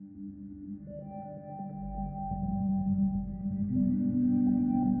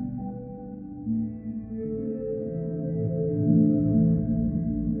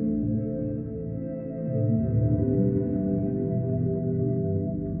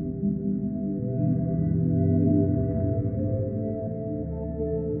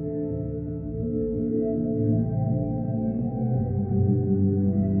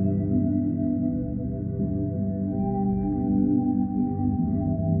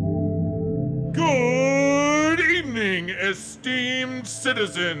Good evening, esteemed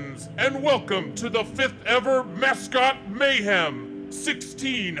citizens, and welcome to the 5th ever Mascot Mayhem.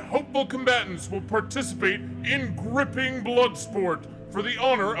 16 hopeful combatants will participate in gripping blood sport for the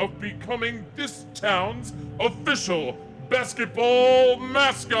honor of becoming this town's official basketball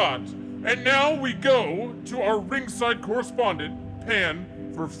mascot. And now we go to our ringside correspondent,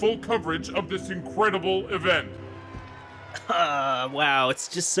 Pan, for full coverage of this incredible event. Wow, it's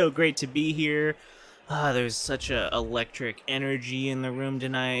just so great to be here. There's such a electric energy in the room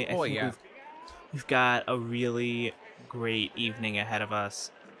tonight. I think we've got a really great evening ahead of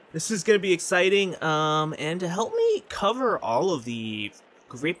us. This is gonna be exciting. And to help me cover all of the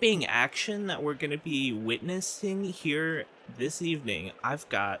gripping action that we're gonna be witnessing here this evening, I've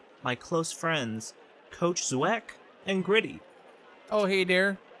got my close friends, Coach Zweck and Gritty. Oh, hey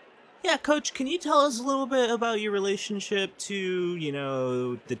there. Yeah, Coach, can you tell us a little bit about your relationship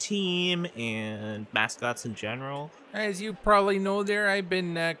to, the team and mascots in general? As you probably know there, I've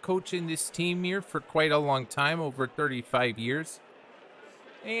been coaching this team here for quite a long time, over 35 years.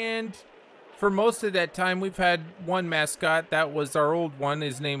 And for most of that time, we've had one mascot. That was our old one,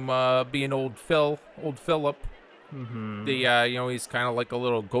 his name being Old Philip. Mm-hmm. He's kind of like a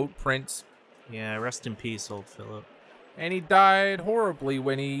little goat prince. Yeah, rest in peace, Old Philip. And he died horribly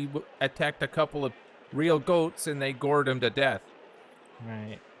when he attacked a couple of real goats and they gored him to death.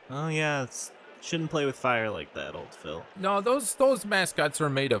 Right. Oh, yeah, shouldn't play with fire like that, Old Phil. No, those mascots are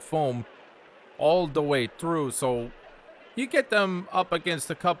made of foam all the way through, so you get them up against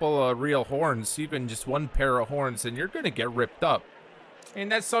a couple of real horns, even just one pair of horns, and you're going to get ripped up.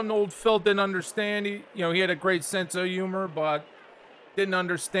 And that's something Old Phil didn't understand. He had a great sense of humor, but didn't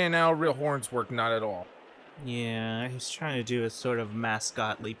understand how real horns work, not at all. Yeah, he was trying to do a sort of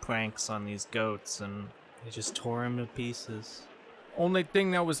mascotly pranks on these goats, and they just tore him to pieces. Only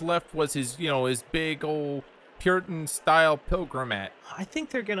thing that was left was his big old Puritan-style pilgrim hat. I think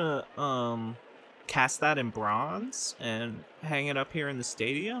they're gonna, cast that in bronze and hang it up here in the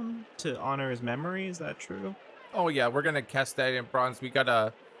stadium to honor his memory. Is that true? Oh, yeah, we're going to cast that in bronze. We got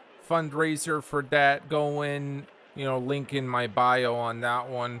a fundraiser for that going, link in my bio on that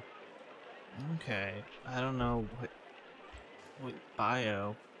one. Okay, I don't know what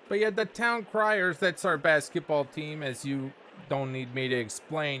bio. But yeah, the Town Criers, that's our basketball team, as you don't need me to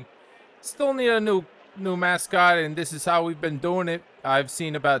explain. Still need a new mascot, and this is how we've been doing it. I've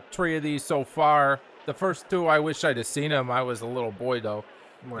seen about 3 of these so far. The first 2, I wish I'd have seen them. I was a little boy, though.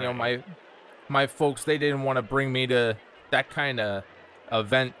 Right. My folks, they didn't want to bring me to that kind of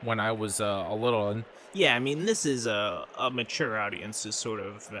event when I was a little one. Yeah, I mean, this is a mature audience's sort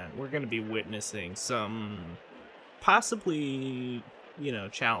of event. We're going to be witnessing some possibly,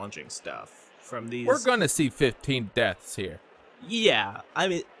 challenging stuff from these. We're going to see 15 deaths here. Yeah, I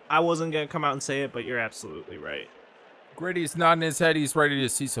mean, I wasn't going to come out and say it, but you're absolutely right. Gritty's nodding his head. He's ready to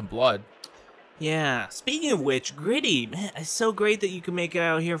see some blood. Yeah, speaking of which, Gritty, man, it's so great that you can make it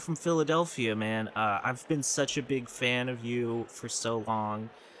out here from Philadelphia, man. I've been such a big fan of you for so long.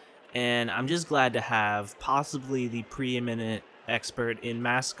 And I'm just glad to have possibly the preeminent expert in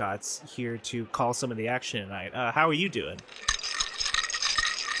mascots here to call some of the action tonight. How are you doing?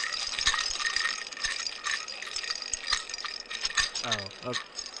 Oh,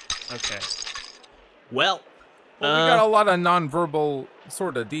 okay. Well, we got a lot of nonverbal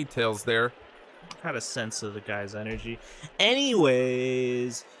sort of details there. Had a sense of the guy's energy.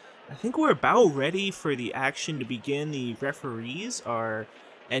 Anyways, I think we're about ready for the action to begin. The referees are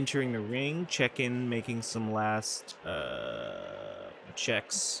entering the ring, making some last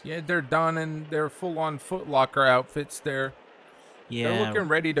checks. Yeah, they're donning their full-on Foot Locker outfits there. Yeah. They're looking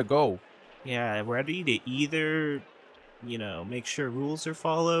ready to go. Yeah, ready to either, make sure rules are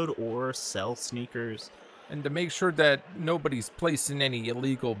followed or sell sneakers. And to make sure that nobody's placing any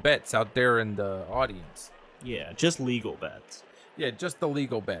illegal bets out there in the audience. Yeah, just legal bets. Yeah, just the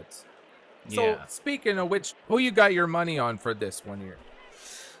legal bets. Yeah. So, speaking of which, who you got your money on for this one here?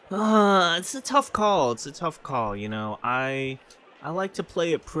 It's a tough call. I like to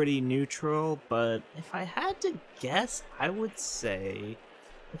play it pretty neutral, but if I had to guess, I would say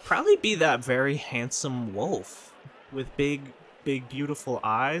it'd probably be that very handsome wolf with big, beautiful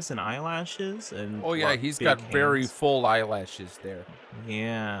eyes and eyelashes. And oh yeah, he's got very full eyelashes there.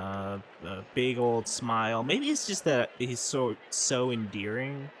 Yeah, a big old smile. Maybe it's just that he's so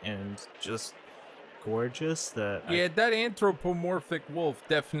endearing and just gorgeous that that anthropomorphic wolf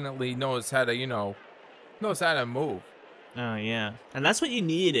definitely knows how to move. Oh yeah, and that's what you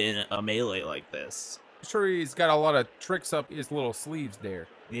need in a melee like this. Sure, he's got a lot of tricks up his little sleeves there.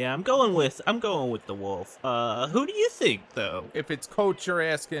 Yeah, I'm going with the Wolf. Who do you think though? If it's coach you're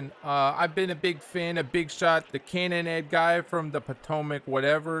asking, I've been a big fan of Big Shot, the Cannon Ed guy from the Potomac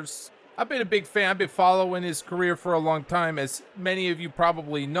whatevers. I've been a big fan. I've been following his career for a long time. As many of you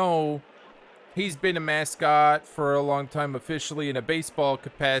probably know, he's been a mascot for a long time officially in a baseball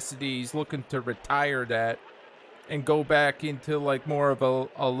capacity. He's looking to retire that and go back into like more of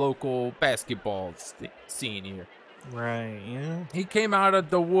a local basketball scene here. Right, yeah. He came out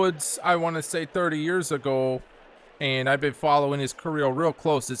of the woods, I want to say 30 years ago, and I've been following his career real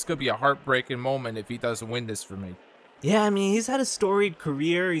close. It's going to be a heartbreaking moment if he doesn't win this for me. Yeah, I mean, he's had a storied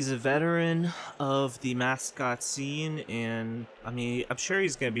career. He's a veteran of the mascot scene, and I mean, I'm sure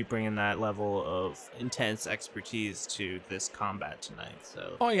he's going to be bringing that level of intense expertise to this combat tonight,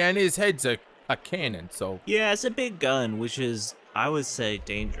 so. Oh, yeah, and his head's a cannon, so. Yeah, it's a big gun, which is, I would say,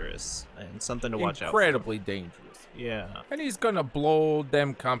 dangerous and something to watch out for. Incredibly dangerous. Yeah. And he's going to blow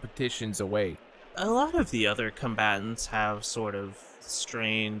them competitions away. A lot of the other combatants have sort of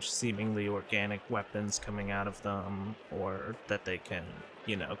strange, seemingly organic weapons coming out of them, or that they can,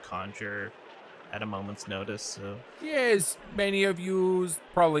 conjure at a moment's notice, so. Yeah, as many of you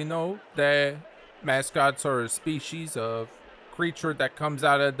probably know, that mascots are a species of creature that comes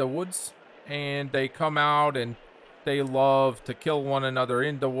out of the woods, and they come out and they love to kill one another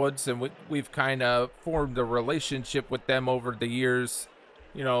in the woods, and we've kind of formed a relationship with them over the years.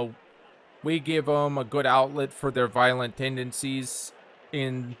 We give them a good outlet for their violent tendencies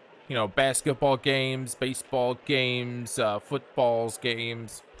in, basketball games, baseball games, footballs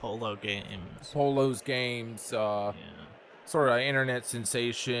games. Polos games. Sort of internet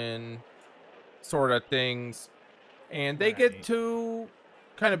sensation sort of things. And they get to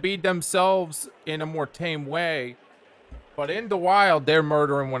kind of be themselves in a more tame way. But in the wild, they're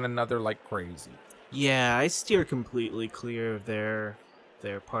murdering one another like crazy. Yeah, I steer completely clear of their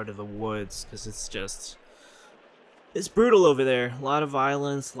part of the woods because it's brutal over there. A lot of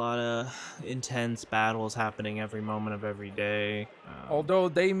violence, a lot of intense battles happening every moment of every day. Although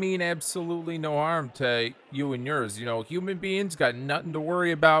they mean absolutely no harm to you and yours. Human beings got nothing to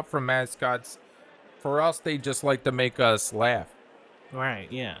worry about from mascots. For us, they just like to make us laugh.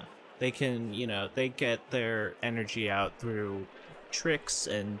 Right, yeah. They can, they get their energy out through tricks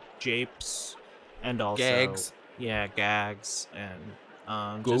and japes and also gags. Yeah, gags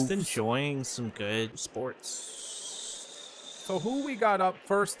and just enjoying some good sports. So who we got up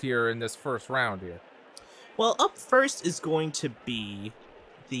first here in this first round here? Well, up first is going to be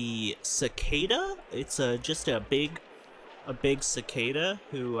the cicada. It's just a big cicada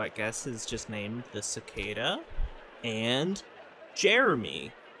who I guess is just named the cicada, and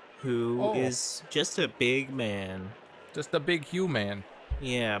Jeremy, who is just a big man. Just a big human.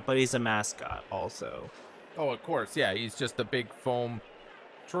 Yeah, but he's a mascot also. Oh, of course, yeah, he's just a big foam.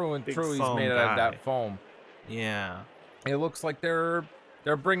 True and big true, he's made out of that foam. Yeah. It looks like they're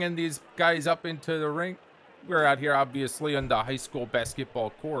bringing these guys up into the ring. We're out here, obviously, on the high school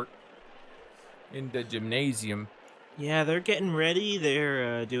basketball court in the gymnasium. Yeah, they're getting ready.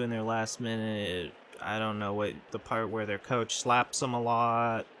 They're doing their last minute. I don't know what the part where their coach slaps them a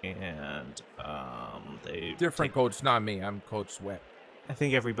lot, and they different coach, not me. I'm Coach Sweat. I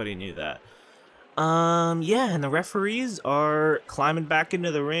think everybody knew that. Yeah, and the referees are climbing back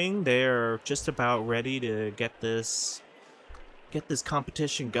into the ring. They're just about ready to get this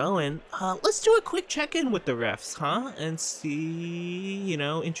competition going. Let's do a quick check-in with the refs, huh? And see,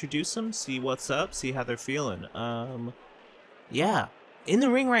 introduce them, see what's up, see how they're feeling. Yeah. In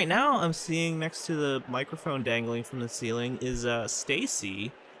the ring right now, I'm seeing next to the microphone dangling from the ceiling is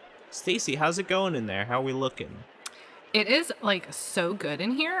Stacy. Stacy, how's it going in there? How are we looking? It is so good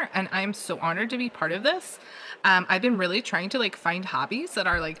in here, and I'm so honored to be part of this. I've been really trying to find hobbies that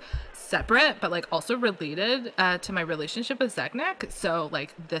are separate but also related to my relationship with Zegnek. So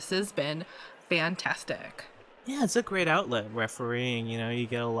this has been fantastic. Yeah, it's a great outlet, refereeing. You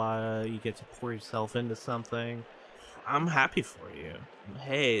get you get to pour yourself into something. I'm happy for you.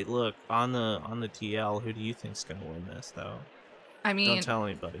 Hey, look, on the TL, who do you think's gonna win this though? I mean, don't tell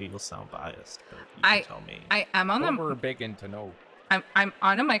anybody. You'll sound biased. But you can tell me. I am on we're begging to know. I'm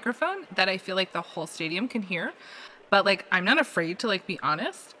on a microphone that I feel the whole stadium can hear, but I'm not afraid to be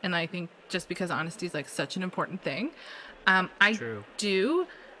honest. And I think just because honesty is such an important thing, I do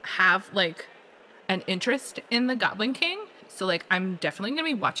have an interest in the Goblin King. So I'm definitely gonna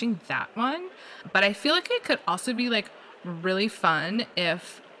be watching that one. But I feel it could also be really fun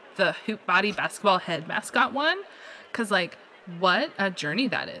if the Hoop Body basketball head mascot won, because what a journey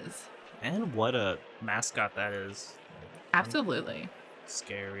that is. And what a mascot that is. Absolutely.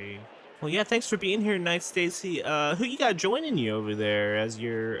 Scary. Well, yeah, thanks for being here tonight, Stacy. Who you got joining you over there as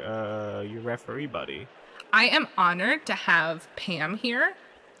your referee buddy? I am honored to have Pam here.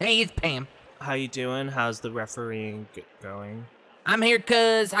 Hey, it's Pam. How you doing? How's the refereeing going? I'm here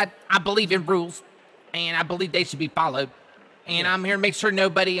because I believe in rules, and I believe they should be followed. And I'm here to make sure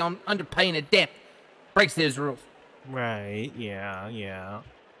nobody under pain of death breaks those rules. Right, yeah.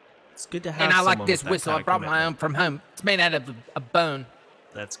 It's good to have And I like someone this with that whistle. kind I of brought my commitment. own from home. It's made out of a bone.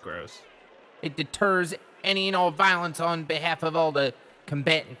 That's gross. It deters any and all violence on behalf of all the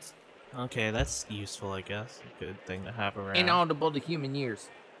combatants. Okay, that's useful, I guess. A good thing to have around. Inaudible to human ears.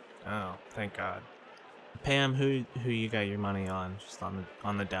 Oh, thank God. Pam, who you got your money on? Just on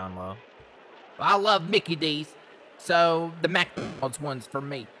the down low. I love Mickey D's, so the McDonald's one's for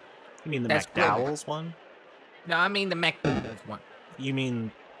me. You mean the That's McDowell's one? No, I mean the McDonald's one. You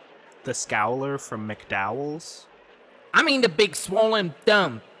mean the Scowler from McDowell's? I mean the big swollen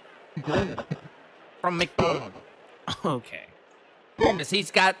thumb from McDonald's. Okay.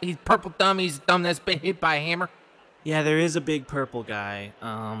 He's purple thumb. He's a thumb that's been hit by a hammer. Yeah, there is a big purple guy.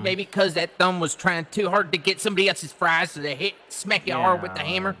 Maybe because that thumb was trying too hard to get somebody else's fries, so they smack you hard with the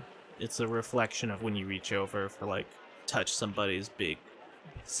hammer. It's a reflection of when you reach over for touch somebody's big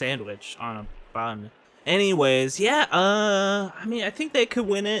sandwich on a bun. Anyways, yeah, I mean, I think they could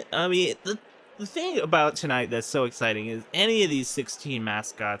win it. I mean, the thing about tonight that's so exciting is any of these 16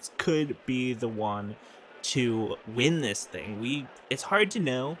 mascots could be the one to win this thing. It's hard to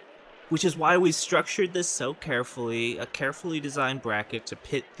know, which is why we structured this so carefully, a carefully designed bracket to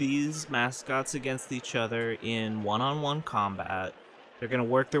pit these mascots against each other in one-on-one combat. They're going to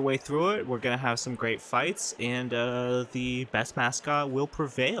work their way through it. We're going to have some great fights, and the best mascot will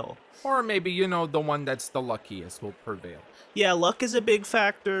prevail. Or maybe, the one that's the luckiest will prevail. Yeah, luck is a big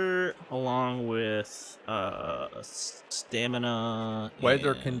factor, along with stamina.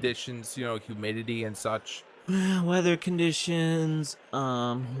 Weather conditions, humidity and such. Weather conditions,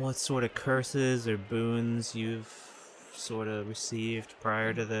 what sort of curses or boons you've sort of received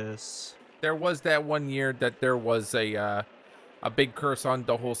prior to this. There was that one year that there was a big curse on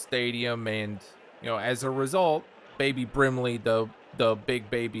the whole stadium, and as a result, baby Brimley, the big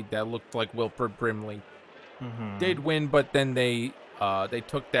baby that looked like Wilford Brimley, did win, but then they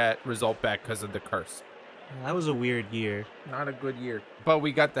took that result back because of the curse. That was a weird year. Not a good year. But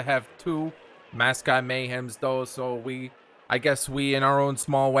we got to have 2 mascot mayhems though, so I guess we in our own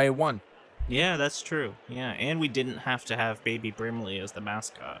small way won. Yeah, that's true. Yeah, and we didn't have to have baby Brimley as the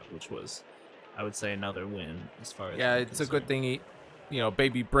mascot, which was, I would say, another win as far as it's a good thing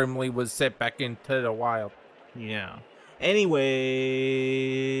baby Brimley was set back into the wild. Yeah. Anyways,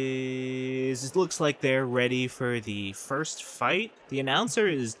 it looks like they're ready for the first fight. The announcer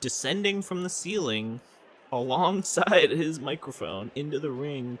is descending from the ceiling alongside his microphone into the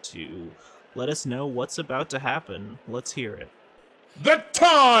ring to let us know what's about to happen. Let's hear it. The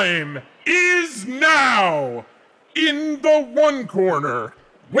time is now! In the one corner,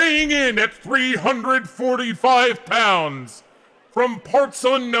 weighing in at 345 pounds, from parts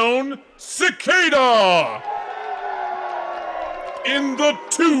unknown, Cicada! In the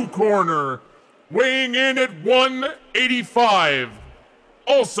 2 corner, weighing in at 185,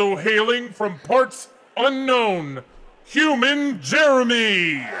 also hailing from parts unknown, Human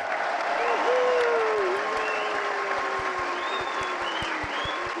Jeremy!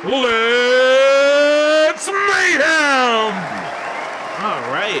 Let's mayhem! All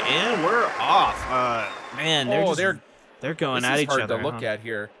right, and we're off. Man, they're going at each other. This is hard to look at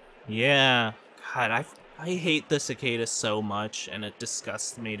here. Yeah. God, I hate the cicada so much, and it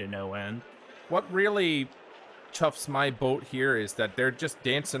disgusts me to no end. What really chuffs my boat here is that they're just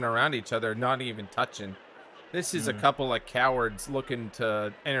dancing around each other, not even touching. This is a couple of cowards looking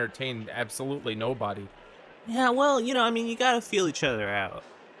to entertain absolutely nobody. Yeah, well, you gotta feel each other out.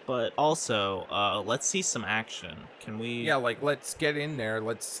 But also, let's see some action. Can we? Yeah, let's get in there.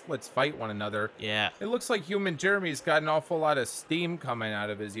 Let's fight one another. Yeah. It looks like Human Jeremy's got an awful lot of steam coming out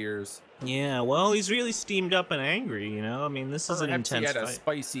of his ears. Yeah, well, he's really steamed up and angry, this is an Perhaps intense he had fight. a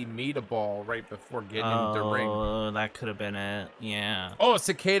spicy meatball right before getting into the ring. Oh, that could have been it. Yeah. Oh,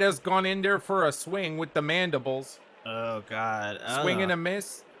 Cicada's gone in there for a swing with the mandibles. Oh, God. Swing and a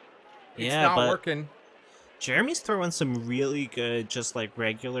miss. It's yeah, not but working. Jeremy's throwing some really good, just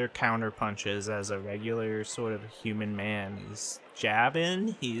regular counter punches as a regular sort of human man. He's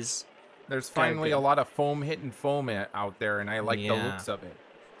jabbing. There's finally a lot of foam hitting foam out there, and I like the looks of it.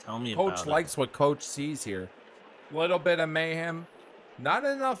 Tell me about it. Coach likes what Coach sees here. Little bit of mayhem. Not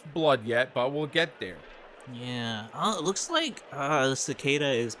enough blood yet, but we'll get there. Yeah. Oh, it looks like the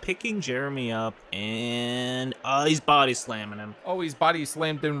cicada is picking Jeremy up and he's body slamming him. Oh, he's body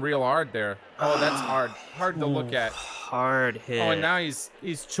slammed him real hard there. Oh, that's hard to look at. Hard hit. Oh, and now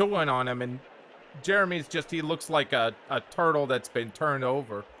he's chewing on him, and Jeremy's he looks like a turtle that's been turned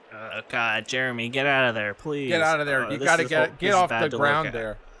over. God, Jeremy, get out of there, please. Get out of there. You gotta get off the ground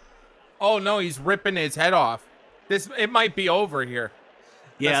there. Oh no, he's ripping his head off. It might be over here.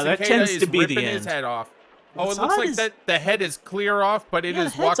 Yeah, that tends to be the end. His head off. Oh, it looks like that the head is clear off, but it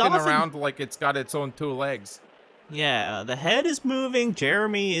is walking around like it's got its own 2 legs. Yeah, the head is moving.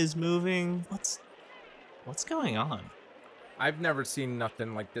 Jeremy is moving. What's going on? I've never seen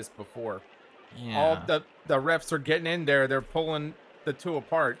nothing like this before. Yeah. All the refs are getting in there. They're pulling the 2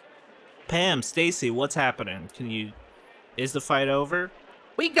 apart. Pam, Stacy, what's happening? Is the fight over?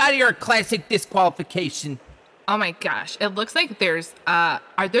 We got your classic disqualification. Oh my gosh, it looks like there's, are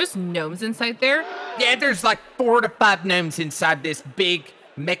those gnomes inside there? Yeah, there's like 4 to 5 gnomes inside this big,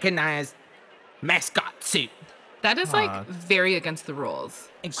 mechanized mascot suit. That is like very against the rules.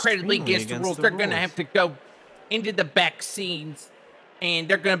 Incredibly against the rules. They're gonna have to go into the back scenes, and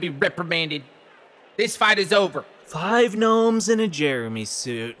they're gonna be reprimanded. This fight is over. 5 gnomes in a Jeremy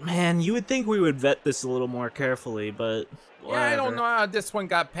suit. Man, you would think we would vet this a little more carefully, but whatever. Yeah, I don't know how this one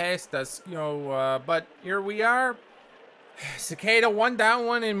got past us, but here we are. Cicada won that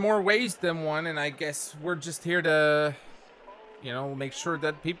one in more ways than one, and I guess we're just here to, make sure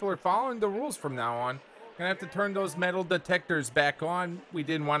that people are following the rules from now on. Gonna have to turn those metal detectors back on. We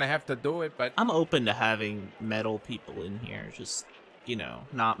didn't want to have to do it, but I'm open to having metal people in here, just,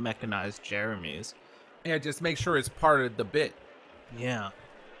 not mechanized Jeremys. Yeah, just make sure it's part of the bit. Yeah.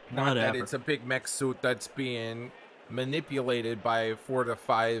 Not that it's a big mech suit that's being manipulated by 4 to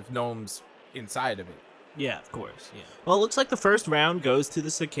 5 gnomes inside of it. Yeah, of course, yeah. Well, it looks like the first round goes to the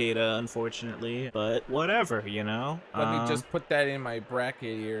cicada, unfortunately, but whatever, Let me just put that in my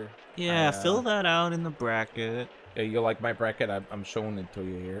bracket here. Yeah, fill that out in the bracket. Yeah, you like my bracket? I'm showing it to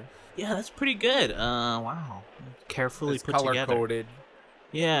you here. Yeah, that's pretty good. Wow. Carefully it's put together. color-coded.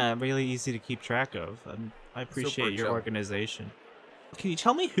 Yeah, really easy to keep track of. I appreciate your organization. Can you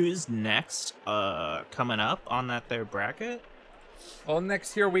tell me who's next coming up on that there bracket? Well,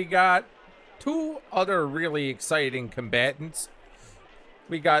 next here we got 2 other really exciting combatants.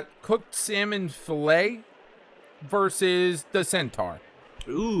 We got cooked salmon fillet versus the centaur.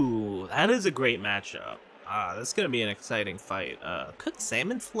 Ooh, that is a great matchup. That's going to be an exciting fight. Cooked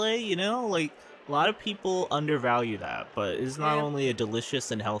salmon fillet, a lot of people undervalue that, but it's not only a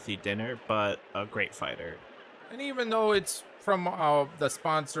delicious and healthy dinner, but a great fighter. And even though it's from the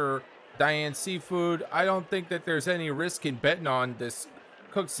sponsor, Diane Seafood, I don't think that there's any risk in betting on this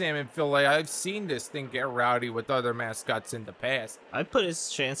cooked salmon fillet. I've seen this thing get rowdy with other mascots in the past. I'd put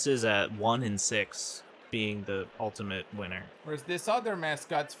his chances at 1 in 6 being the ultimate winner. Whereas this other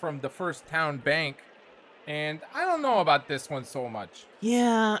mascot's from the First Town Bank, and I don't know about this one so much.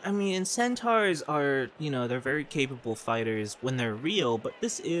 Yeah, I mean, centaurs are, they're very capable fighters when they're real, but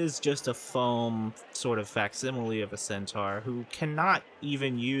this is just a foam sort of facsimile of a centaur who cannot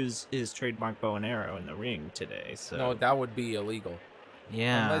even use his trademark bow and arrow in the ring today, so... No, that would be illegal.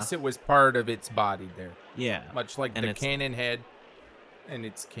 Yeah. Unless it was part of its body there. Yeah. Much like the cannon head and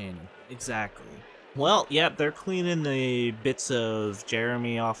its cannon. Exactly. Well, yep, they're cleaning the bits of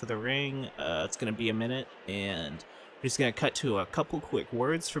Jeremy off of the ring. It's going to be a minute, and we're just going to cut to a couple quick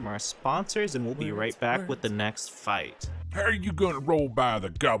words from our sponsors, and we'll be right back with the next fight. How are you going to roll by the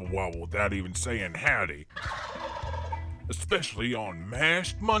Gobble Wobble without even saying howdy? Especially on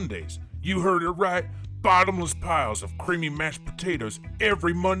Mashed Mondays. You heard it right. Bottomless piles of creamy mashed potatoes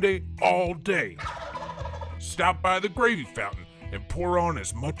every Monday, all day. Stop by the gravy fountain and pour on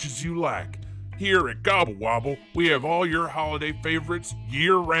as much as you like. Here at Gobble Wobble, we have all your holiday favorites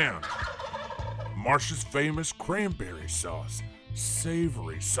year-round. Marcia's famous cranberry sauce,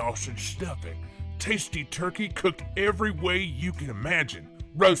 savory sausage stuffing, tasty turkey cooked every way you can imagine,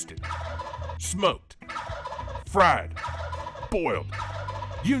 roasted, smoked, fried, boiled,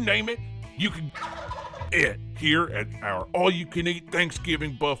 you name it, you can it here at our all-you-can-eat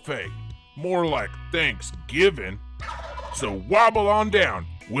Thanksgiving buffet. More like Thanksgiving. So wobble on down,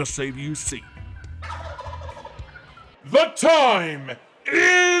 we'll save you a seat. The time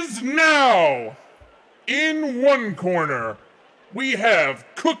is now! In one corner, we have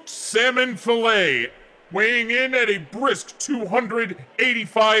cooked salmon fillet, weighing in at a brisk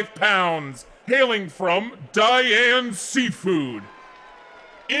 285 pounds, hailing from Diane Seafood.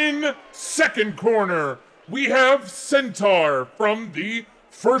 In second corner, we have Centaur from the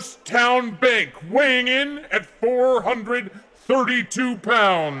First Town Bank, weighing in at 432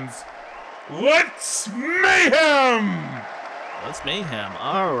 pounds. Let's mayhem! Let's mayhem.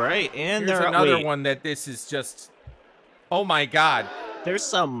 All right, and there's another one that this is just. Oh my God. There's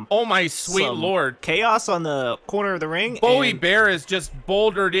some. Oh my sweet lord! Chaos on the corner of the ring. Bowie Bear is just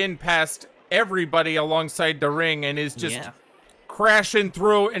bouldered in past everybody alongside the ring and is just crashing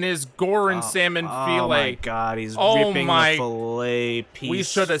through in his gore and salmon filet. Oh my God, he's ripping the filet piece. We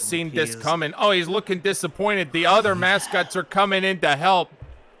should have seen this coming. Oh, he's looking disappointed. The other mascots are coming in to help.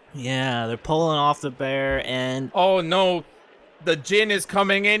 Yeah, they're pulling off the bear and. Oh no, the Jinn is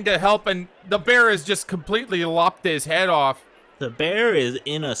coming in to help, and the bear is just completely lopped his head off. The bear is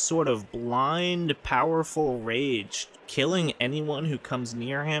in a sort of blind, powerful rage, killing anyone who comes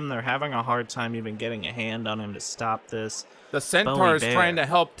near him. They're having a hard time even getting a hand on him to stop this. The centaur is trying to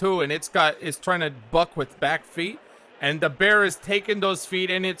help too, and it's trying to buck with back feet, and the bear is taking those feet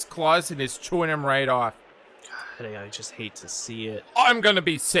in its claws and is chewing them right off. God, I just hate to see it. I'm gonna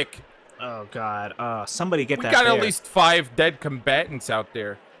be sick. Oh God, somebody get that bear. We got at least 5 dead combatants out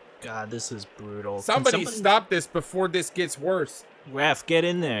there. God, this is brutal. Somebody stop this before this gets worse. Ref, get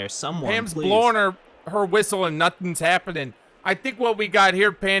in there. Someone, Pam's please. blowing her whistle and nothing's happening. I think what we got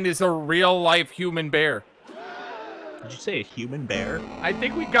here, Pan, is a real-life human bear. Did you say a human bear? I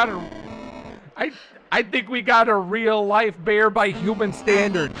think we got I think we got a real-life bear by human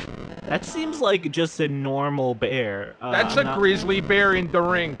standards. That seems like just a normal bear. That's a grizzly bear in the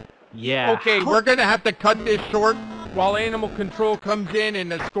ring. Yeah. Okay, we're gonna have to cut this short while animal control comes in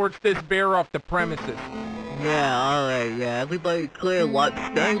and escorts this bear off the premises. Yeah, alright, yeah. Everybody clear, lock,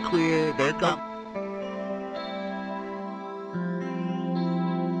 stand clear. There comes.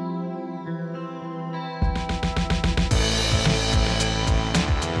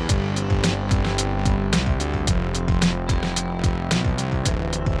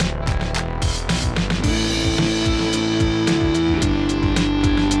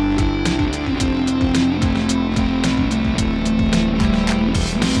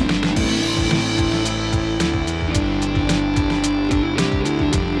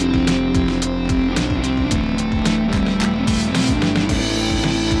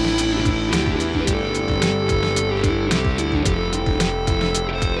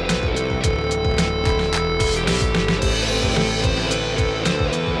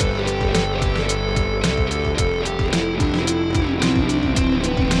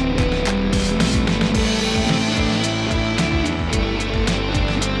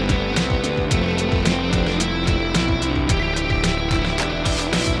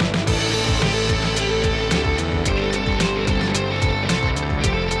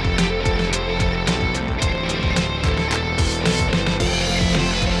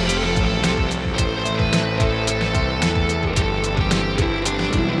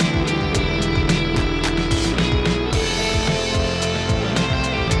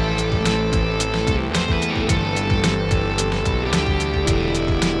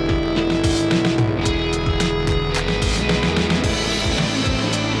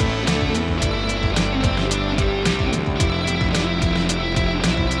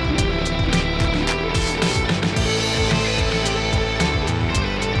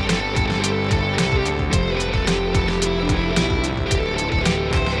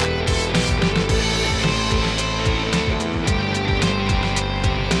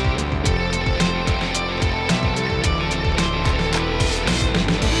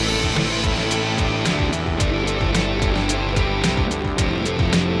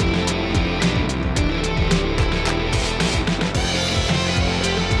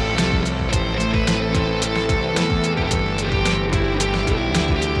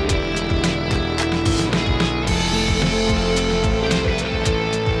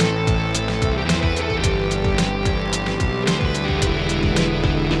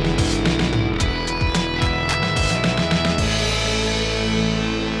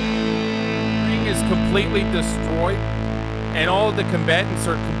 completely destroyed, and all the combatants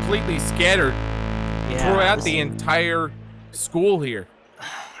are completely scattered throughout the entire school here.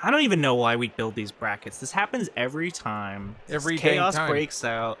 I don't even know why we build these brackets. This happens every time. Chaos breaks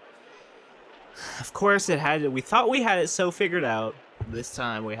out. Of course, we thought we had it so figured out. This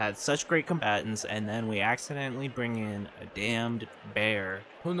time we had such great combatants, and then we accidentally bring in a damned bear.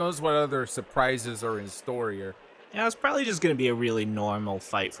 Who knows what other surprises are in store here. Yeah, it's probably just going to be a really normal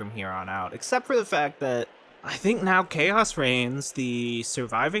fight from here on out, except for the fact that I think now chaos reigns. The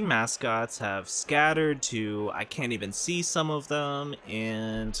surviving mascots have scattered to, I can't even see some of them,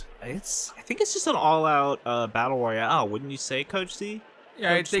 and I think it's just an all-out battle royale, wouldn't you say, Coach Z?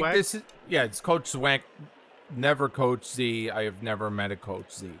 Yeah, Coach I think Swag? this is, it's Coach Swank, never Coach Z. I have never met a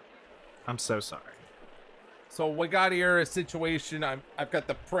Coach Z. I'm so sorry. So we got here a situation. I've got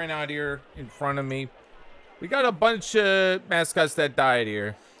the printout here in front of me. We got a bunch of mascots that died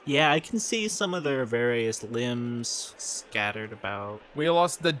here. Yeah, I can see some of their various limbs scattered about. We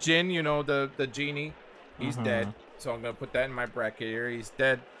lost the Jinn, the genie. He's dead. So I'm going to put that in my bracket here. He's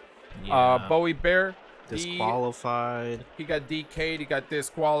dead. Yeah. Bowie Bear. Disqualified. He got DK'd. He got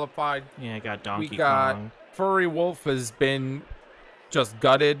disqualified. Yeah, I got Donkey We got Kong. Furry Wolf has been just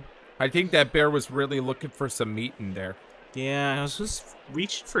gutted. I think that bear was really looking for some meat in there. Yeah, I was just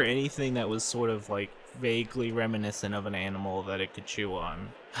reaching for anything that was sort of like vaguely reminiscent of an animal that it could chew on.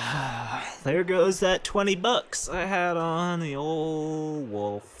 There goes that $20 I had on the old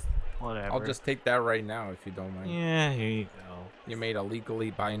wolf. Whatever. I'll just take that right now if you don't mind. Yeah, here you go. You made a legally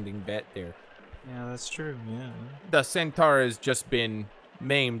binding bet there. Yeah, that's true, yeah. The centaur has just been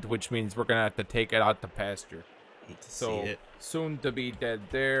maimed, which means we're going to have to take it out to pasture. Hate to see it. Soon to be dead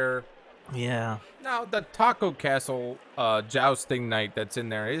there. Yeah. Now, the Taco Castle jousting night that's in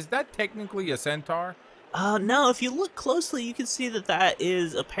there, is that technically a centaur? No, if you look closely, you can see that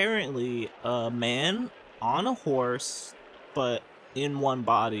is apparently a man on a horse, but in one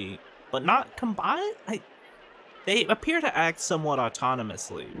body, but not combined. They appear to act somewhat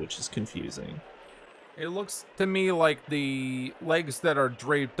autonomously, which is confusing. It looks to me like the legs that are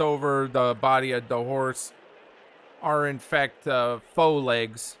draped over the body of the horse are in fact faux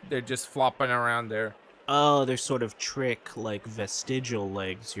legs. They're just flopping around there. Oh, they're sort of like vestigial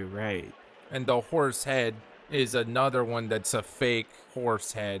legs, you're right. And the horse head is another one that's a fake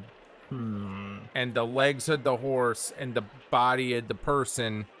horse head. And the legs of the horse and the body of the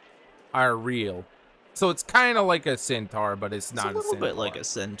person are real. So it's kind of like a centaur, but it's not a centaur. It's a little bit like a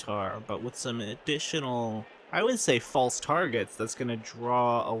centaur, but with some additional, I would say, false targets that's going to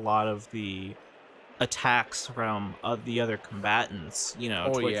draw a lot of the attacks from the other combatants,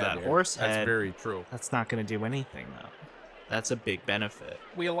 towards that horse head. That's very true. That's not going to do anything, though. That's a big benefit.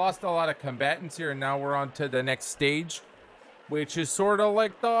 We lost a lot of combatants here, and now we're on to the next stage, which is sort of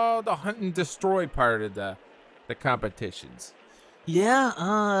like the hunt and destroy part of the competitions. Yeah,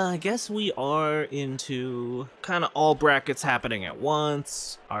 I guess we are into kind of all brackets happening at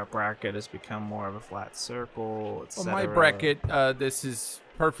once. Our bracket has become more of a flat circle, etc. Well, my bracket, this is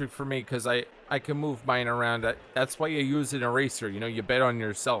perfect for me because I can move mine around. That's why you use an eraser. You bet on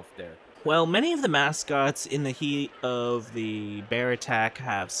yourself there. Well, many of the mascots in the heat of the bear attack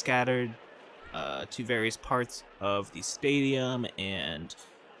have scattered to various parts of the stadium and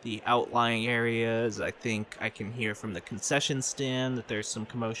the outlying areas. I think I can hear from the concession stand that there's some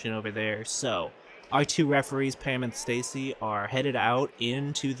commotion over there. So our two referees, Pam and Stacy, are headed out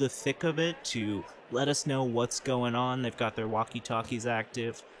into the thick of it to let us know what's going on. They've got their walkie-talkies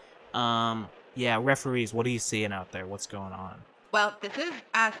active. Yeah, referees, what are you seeing out there? What's going on? Well, this is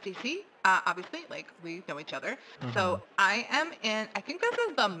Stacy. Obviously, we know each other. So I am I think this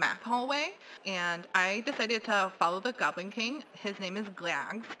is the map hallway, and I decided to follow the Goblin King. His name is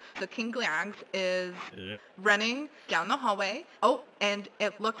Glags. So King Glags is running down the hallway. Oh, and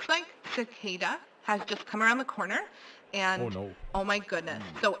it looks like Cicada has just come around the corner. And oh my goodness.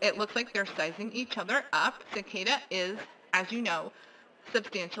 So it looks like they're sizing each other up. Cicada is, as you know,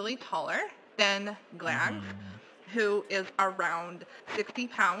 substantially taller than Glags, who is around 60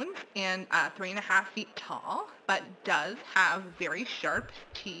 pounds and 3.5 feet tall, but does have very sharp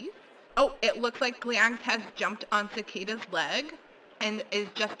teeth. Oh, it looks like Glags has jumped on Cicada's leg and is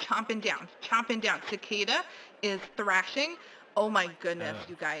just chomping down. Cicada is thrashing. Oh my goodness,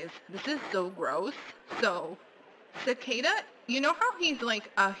 you guys. This is so gross. So, Cicada, you know how he's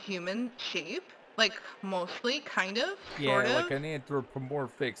like a human shape? Like, mostly, kind of, sort of. Yeah, like an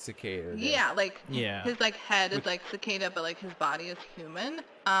anthropomorphic cicada. Yeah, his, head is like cicada, but, his body is human.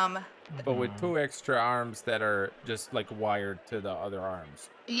 But with 2 extra arms that are just, wired to the other arms.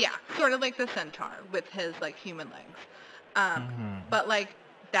 Yeah, sort of like the centaur with his, human legs. But,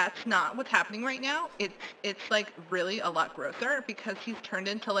 that's not what's happening right now. It's really a lot grosser because he's turned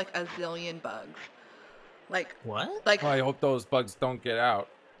into, a zillion bugs. What? I hope those bugs don't get out.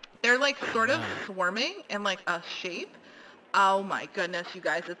 They're sort of swarming in a shape. Oh my goodness, you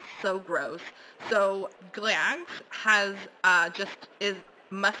guys, it's so gross. So Glags has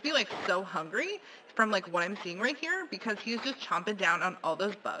must be so hungry from what I'm seeing right here because he's just chomping down on all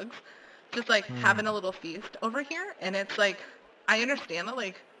those bugs. Just having a little feast over here. And it's I understand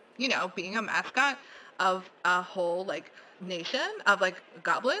that being a mascot of a whole nation of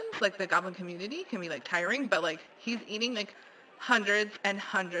goblins, the goblin community can be taring, but he's eating hundreds and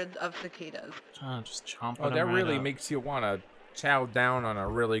hundreds of cicadas. Just chomping. Oh, that really makes you want to chow down on a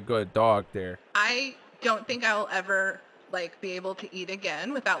really good dog there. I don't think I will ever like be able to eat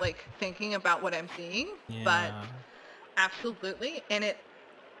again without like thinking about what I'm seeing. Yeah. But absolutely, and it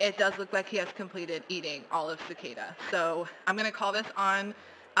does look like he has completed eating all of Cicada. So I'm gonna call this on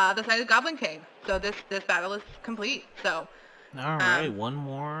the side of Goblin King. So this battle is complete. So. All right, one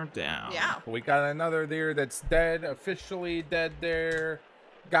more down. Yeah. We got another there that's dead, officially dead there.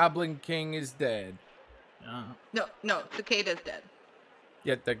 Goblin King is dead. No, Cicada's dead.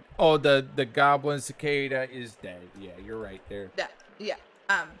 Yet the Goblin Cicada is dead. Yeah, you're right there. Yeah.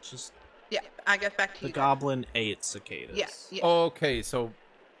 Just Yeah, I guess back to the you. Goblin ate cicadas. Yeah. Okay, so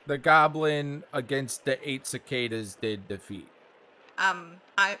the Goblin against the 8 cicadas did defeat. I'm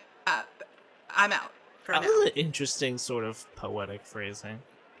out. That was an interesting sort of poetic phrasing.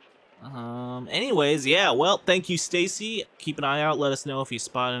 Anyways, yeah, well, thank you, Stacy. Keep an eye out. Let us know if you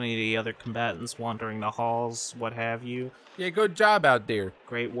spot any of the other combatants wandering the halls, what have you. Yeah, good job out there.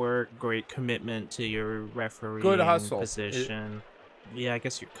 Great work, great commitment to your refereeing Good hustle. position. Yeah, I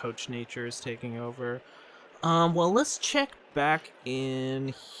guess your coach nature is taking over. Well, let's check back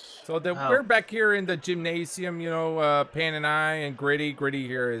in. So we're back here in the gymnasium, Pan and I and Gritty. Gritty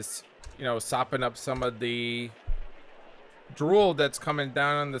here is, sopping up some of the drool that's coming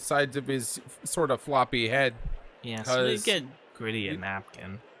down on the sides of his sort of floppy head. Yeah, so you get Gritty a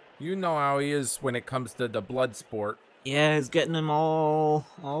napkin. You know how he is when it comes to the blood sport. Yeah, he's getting him all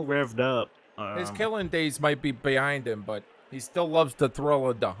revved up. His killing days might be behind him, but he still loves the thrill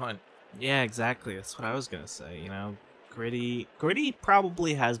of the hunt. Yeah, exactly. That's what I was gonna say. Gritty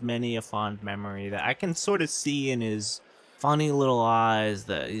probably has many a fond memory that I can sort of see in his funny little eyes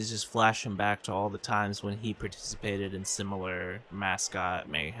that he's just flashing back to all the times when he participated in similar mascot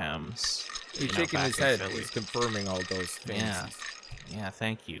mayhems. He's shaking his head. He's confirming all those fantasies. Yeah,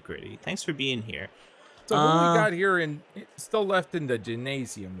 thank you, Gritty. Thanks for being here. So who we got here still left in the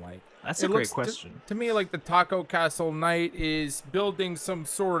gymnasium, like? That's a great question. To me, like the Taco Castle Knight is building some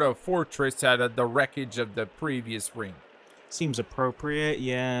sort of fortress out of the wreckage of the previous ring. Seems appropriate,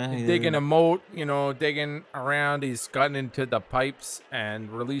 yeah. He's digging a moat, digging around. He's gotten into the pipes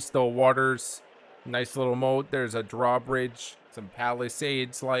and released the waters. Nice little moat. There's a drawbridge, some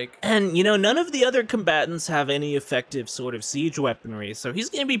palisades, like. And, none of the other combatants have any effective sort of siege weaponry, so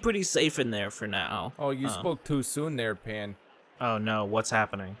he's going to be pretty safe in there for now. Oh, you spoke too soon there, Pan. Oh, no. What's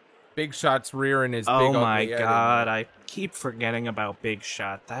happening? Big Shot's rearing his big ugly head. Oh, my God. I keep forgetting about Big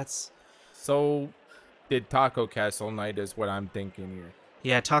Shot. That's... So... did Taco Castle Knight is what I'm thinking here.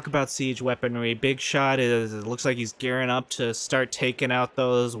 Yeah, talk about siege weaponry. Big Shot it looks like he's gearing up to start taking out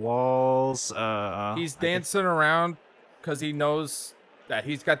those walls. He's dancing around because he knows that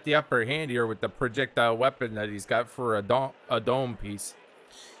he's got the upper hand here with the projectile weapon that he's got for a dome piece.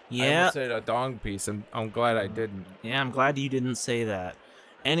 Yeah. I almost said a dong piece, and I'm glad I didn't. Yeah, I'm glad you didn't say that.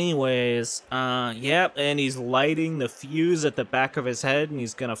 Anyways, yep, and he's lighting the fuse at the back of his head, and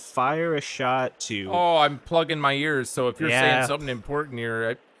he's gonna fire a shot to... Oh, I'm plugging my ears, so if you're saying something important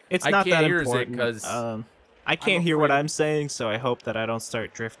here, it's I not can't that hear important. it because I can't hear what I'm saying, so I hope that I don't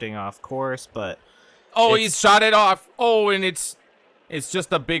start drifting off course, but... Oh, he's shot it off! Oh, and it's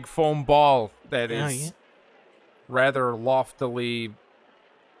just a big foam ball that is rather loftily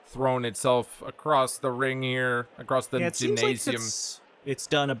thrown itself across the ring here, across the gymnasium. Seems like it's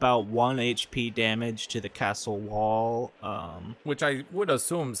done about 1 HP damage to the castle wall. Which I would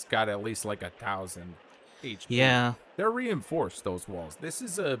assume's got at least like 1,000 HP. Yeah. They're reinforced, those walls. This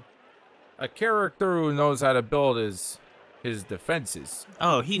is a character who knows how to build his defenses.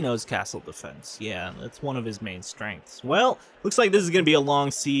 Oh, he knows castle defense. Yeah, that's one of his main strengths. Well, looks like this is going to be a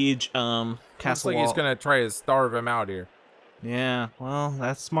long siege. Castle looks like wall. he's going to try to starve him out here. Yeah, well,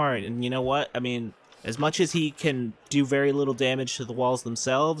 that's smart. And you know what? I mean... as much as he can do very little damage to the walls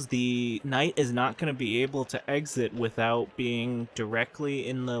themselves, the knight is not going to be able to exit without being directly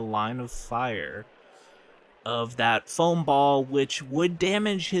in the line of fire of that foam ball, which would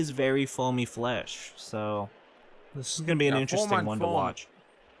damage his very foamy flesh. So this is going to be an interesting one to watch.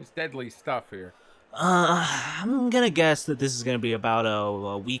 It's deadly stuff here. I'm going to guess that this is going to be about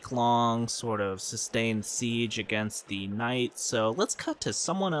a week-long sort of sustained siege against the knight. So let's cut to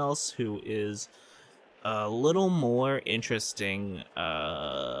someone else who is... a little more interesting.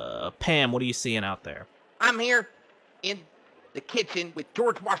 Pam, what are you seeing out there? I'm here in the kitchen with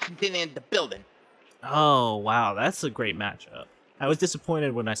George Washington in the building. Oh, wow, that's a great matchup. I was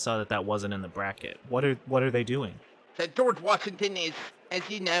disappointed when I saw that wasn't in the bracket. What are they doing? So George Washington is, as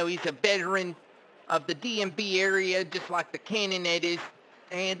you know, he's a veteran of the DMV area, just like the Cannonade is.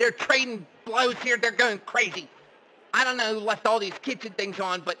 And they're trading blows here. They're going crazy. I don't know who left all these kitchen things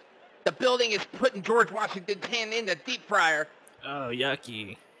on, but the building is putting George Washington's hand in the deep fryer. Oh,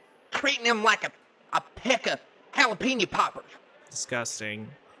 yucky. Treating him like a peck of jalapeno poppers. Disgusting.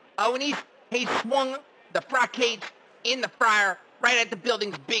 Oh, and he swung the fry cage in the fryer right at the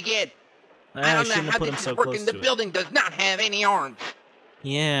building's big head. I don't know how this is working. The building does not have any arms.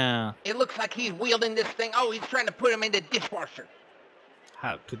 Yeah. It looks like he's wielding this thing. Oh, he's trying to put him in the dishwasher.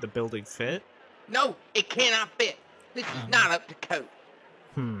 How could the building fit? No, it cannot fit. This is not up to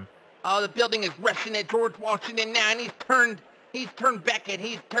code. Oh, the building is rushing at George Washington now, and he's turned back and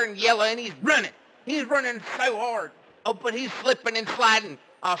he's turned yellow, and he's running. He's running so hard. Oh, but he's slipping and sliding.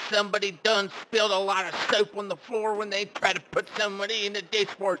 Oh, somebody done spilled a lot of soap on the floor when they tried to put somebody in the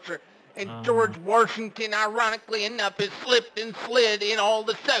dishwasher. And George Washington, ironically enough, has slipped and slid in all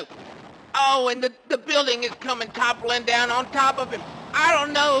the soap. Oh, and the building is coming toppling down on top of him. I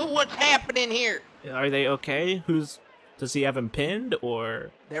don't know what's happening here. Are they okay? Does he have him pinned,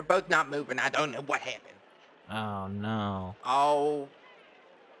 or? They're both not moving. I don't know what happened. Oh, no. Oh,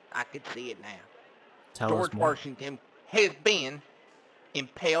 I could see it now. Tell George us more. Washington has been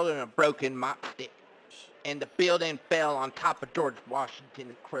impaled on a broken mop stick. And the building fell on top of George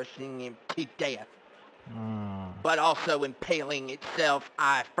Washington, crushing him to death. But also impaling itself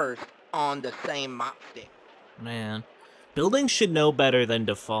eye first on the same mop stick. Man. Buildings should know better than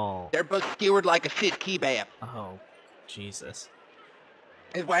to fall. They're both skewered like a shish kebab. Oh, Jesus.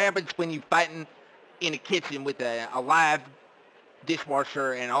 It's what happens when you're fighting in a kitchen with a live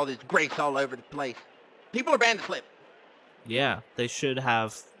dishwasher and all this grease all over the place. People are bound to slip. Yeah, they should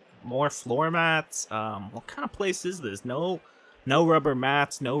have more floor mats. What kind of place is this? No rubber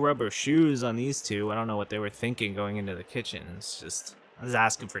mats, no rubber shoes on these two. I don't know what they were thinking going into the kitchen. It's just, I was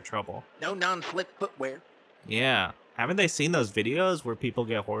asking for trouble. No non-slip footwear. Yeah. Haven't they seen those videos where people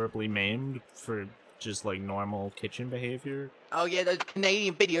get horribly maimed for just like normal kitchen behavior? Oh yeah, those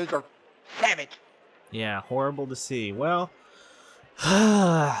Canadian videos are savage. Yeah, horrible to see. Well,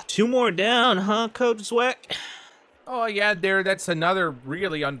 2 more down, huh, Coach Zweck? Oh, yeah, that's another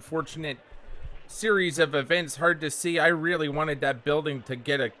really unfortunate series of events. Hard to see. I really wanted that building to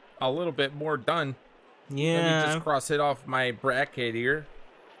get a little bit more done. Yeah. Let me just cross it off my bracket here.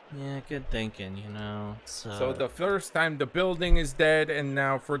 Yeah, good thinking, So the first time the building is dead, and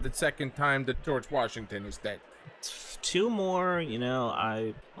now for the second time the George Washington is dead. 2 more,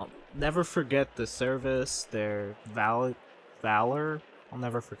 I'll never forget the service, their valor. I'll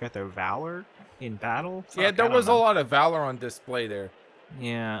never forget their valor in battle. Yeah, there was a lot of valor on display there.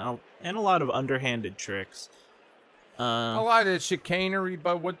 Yeah, and a lot of underhanded tricks. A lot of chicanery,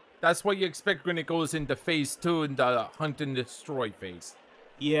 but that's what you expect when it goes into phase 2 in the hunt and destroy phase.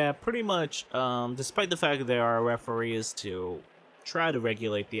 Yeah, pretty much. Despite the fact that there are referees to try to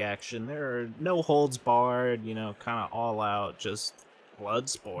regulate the action, there are no holds barred, kind of all out, just blood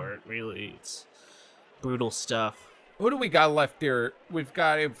sport, really. It's brutal stuff. Who do we got left here? We've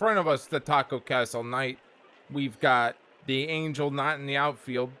got in front of us the Taco Castle Knight. We've got the Angel not in the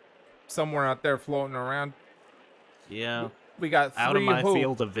outfield, somewhere out there floating around. Yeah. We got 3 out of my Hoop.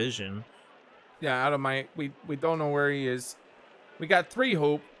 field of vision. Yeah, out of my we don't know where he is. We got 3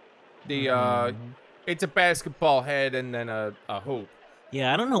 Hoop. The it's a basketball head and then a hoop.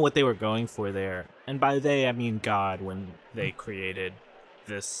 Yeah, I don't know what they were going for there. And by they, I mean God, when they created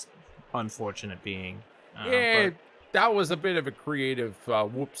this unfortunate being. Yeah, that was a bit of a creative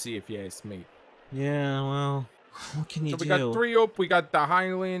whoopsie, if you ask me. Yeah, well, what can you do? We got 3 Hoop. We got the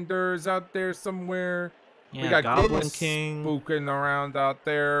Highlanders out there somewhere. Yeah, we got Goblin Grimace King spooking around out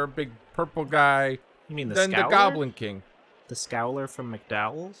there. Big purple guy. You mean then Scowler? The Goblin King. The Scowler from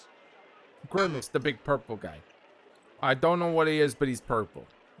McDowell's? Grimace, the big purple guy. I don't know what he is, but he's purple.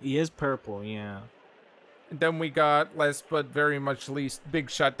 He is purple, yeah. And then we got, last but very much least, Big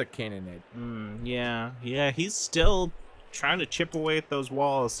Shot the Cannonhead. Yeah, he's still trying to chip away at those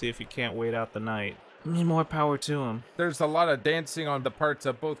walls, see if he can't wait out the night. I mean, more power to him. There's a lot of dancing on the parts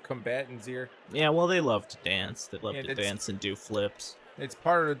of both combatants here. Yeah, well, they love to dance. They love to dance and do flips. It's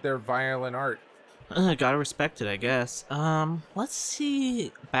part of their violent art. Gotta respect it, I guess. Let's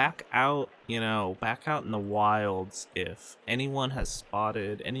see back out in the wilds if anyone has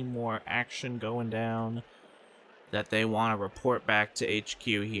spotted any more action going down that they want to report back to HQ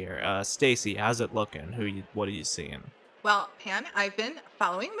here. Stacy, how's it looking? What are you seeing? Well, Pan, I've been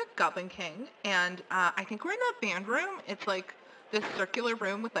following the Goblin King, and I think we're in a band room. It's like this circular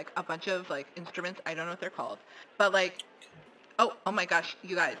room with like a bunch of like instruments. I don't know what they're called, but like, oh my gosh,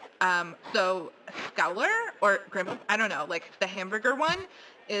 you guys. So Scowler or Grim, I don't know, like the hamburger one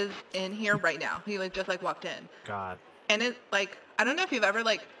is in here right now. He just walked in. God. And it's like, I don't know if you've ever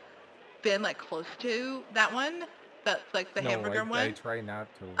like been like close to that one. That's like the hamburger one. I try not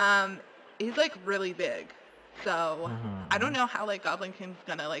to. He's like really big. So I don't know how like Goblin King's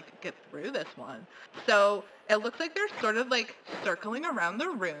gonna like get through this one. So it looks like they're sort of like circling around the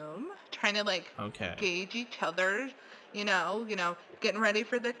room, trying to like gauge each other, you know, getting ready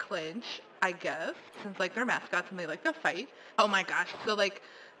for the clinch, I guess, since like they're mascots and they like to fight. Oh my gosh. So like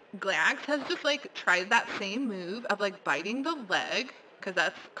Glax has just like tried that same move of like biting the leg, because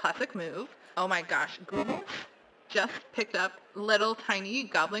that's classic move. Oh my gosh. Google just picked up little tiny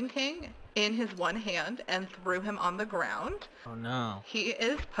Goblin King in his one hand and threw him on the ground. Oh no. He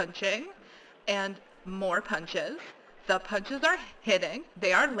is punching, and more punches. The punches are hitting.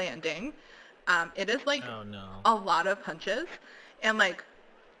 They are landing. It is like a lot of punches. And like,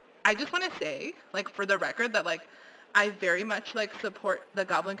 I just want to say, like, for the record, that like, I very much like support the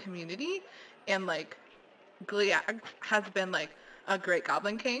Goblin community, and like, Gliax has been like a great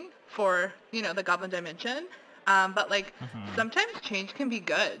Goblin King for, you know, the Goblin Dimension. But like, sometimes change can be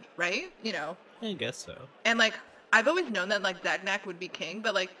good, right? You know? I guess so. And like, I've always known that like Zagnak would be king,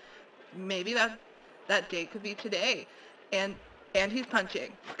 but like, maybe that day could be today. And he's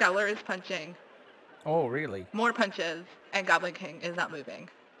punching. Skeller is punching. Oh, really? More punches, and Goblin King is not moving.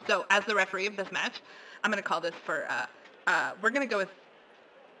 So as the referee of this match, I'm gonna call this for we're gonna go with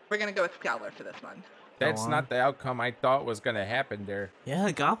Skeller for this one. That's not the outcome I thought was gonna happen there.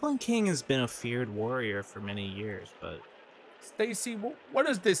 Yeah, Goblin King has been a feared warrior for many years, but Stacy, what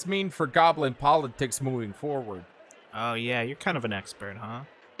does this mean for Goblin politics moving forward? Oh yeah, you're kind of an expert, huh?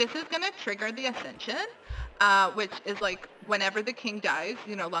 This is gonna trigger the Ascension, which is like whenever the king dies,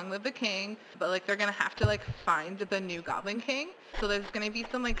 you know, long live the king, but like they're gonna have to like find the new Goblin King. So there's gonna be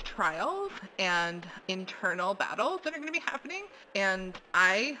some like trials and internal battles that are gonna be happening, and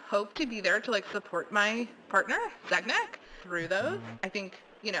I hope to be there to like support my partner, Zagnak, through those. I think,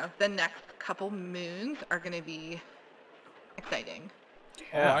 you know, the next couple moons are gonna be exciting.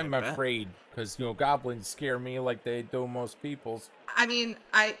 Yeah, I'm afraid, because, you know, goblins scare me like they do most people's. I mean,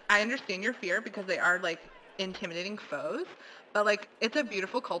 I understand your fear because they are, like, intimidating foes, but, like, it's a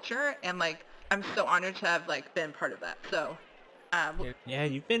beautiful culture, and, like, I'm so honored to have, like, been part of that, so. Yeah,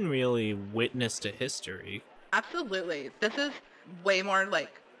 you've been really witness to history. Absolutely. This is way more,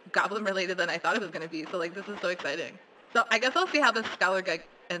 like, goblin-related than I thought it was going to be, so, like, this is so exciting. So I guess I'll see how this Scholar guy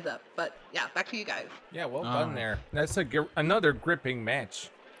ends up, but, yeah, back to you guys. Yeah, well done there. That's another gripping match.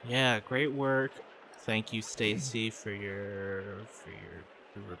 Yeah, great work. Thank you, Stacy, for your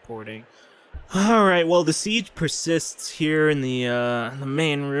reporting. All right, well, the siege persists here in the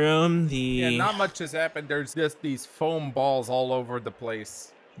main room. Yeah, not much has happened. There's just these foam balls all over the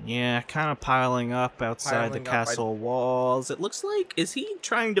place. Yeah, kind of piling up outside the castle walls. It looks like, is he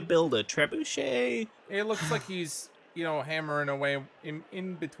trying to build a trebuchet? It looks like he's, you know, hammering away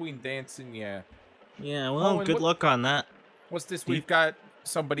in between dancing, yeah. Yeah, well, good luck on that. What's this? We've got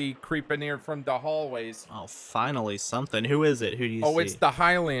somebody creeping here from the hallways. Oh, finally something. Who is it? Who do you see? Oh, it's the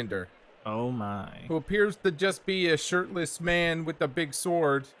Highlander. Oh my. Who appears to just be a shirtless man with a big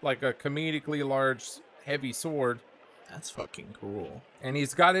sword, like a comedically large, heavy sword. That's fucking cool. And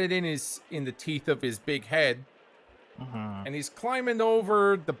he's got it in the teeth of his big head. And he's climbing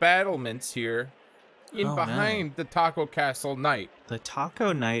over the battlements here, behind the Taco Castle Knight. The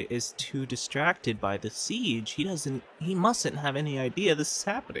Taco Knight is too distracted by the siege. He mustn't have any idea this is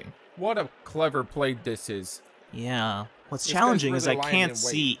happening. What a clever play this is. Yeah. What's challenging is I can't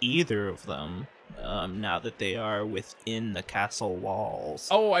see either of them now that they are within the castle walls.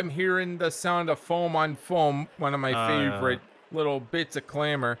 Oh, I'm hearing the sound of foam on foam, one of my favorite little bits of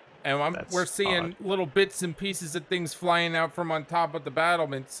clamor. And we're seeing little bits and pieces of things flying out from on top of the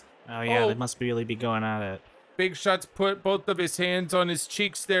battlements. Oh yeah, they must really be going at it. Big Shot's put both of his hands on his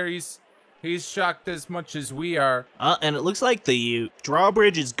cheeks there. He's shocked as much as we are. And it looks like the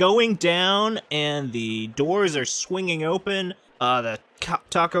drawbridge is going down and the doors are swinging open. The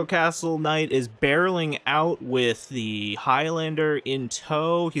Taco Castle Knight is barreling out with the Highlander in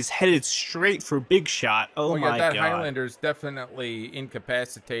tow. He's headed straight for Big Shot. Oh my god. That Highlander's definitely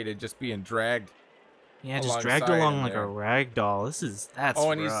incapacitated, just being dragged. Yeah, just dragged along like a rag doll. That's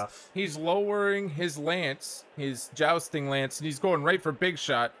rough. He's lowering his lance, his jousting lance, and he's going right for Big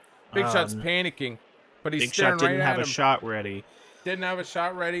Shot. Big Shot's panicking, but he's staring right at him. Big Shot didn't have a shot ready. Didn't have a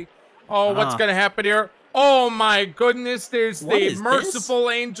shot ready. Oh, what's gonna happen here? Oh my goodness! There's the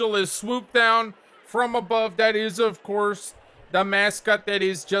merciful angel is swooped down from above. That is, of course, the mascot that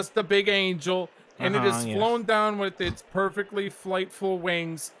is just a big angel, and it has flown down with its perfectly flightful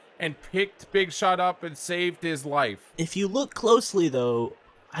wings and picked Big Shot up and saved his life. If you look closely, though,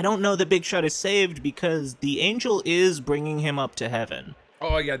 I don't know that Big Shot is saved because the angel is bringing him up to heaven.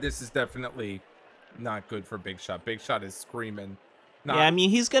 Oh, yeah, this is definitely not good for Big Shot. Big Shot is screaming. Yeah, I mean,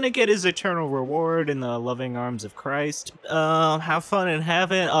 he's gonna get his eternal reward in the loving arms of Christ. Have fun in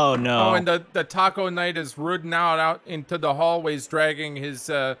heaven. Oh, no. Oh, and the Taco Knight is rooting out into the hallways, dragging his,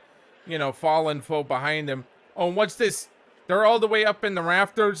 fallen foe behind him. Oh, and what's this? They're all the way up in the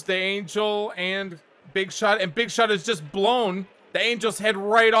rafters, the Angel and Big Shot, and Big Shot has just blown the Angel's head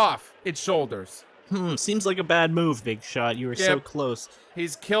right off its shoulders. Seems like a bad move, Big Shot. You were so close.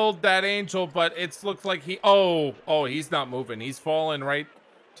 He's killed that Angel, but it looks like he's not moving. He's falling right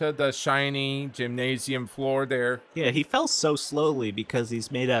to the shiny gymnasium floor there. Yeah, he fell so slowly because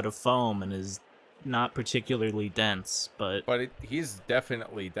he's made out of foam and is not particularly dense, but he's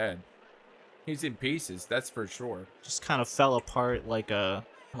definitely dead. He's in pieces, that's for sure. Just kind of fell apart like a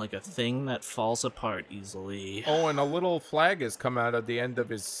thing that falls apart easily. Oh, and a little flag has come out of the end of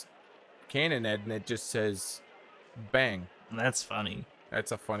his cannon head, and it just says, "Bang." That's funny.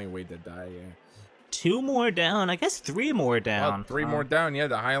 That's a funny way to die, yeah. 2 more down. I guess 3 more down. 3 more down, yeah.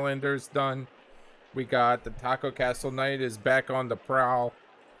 The Highlander's done. We got the Taco Castle Knight is back on the prowl.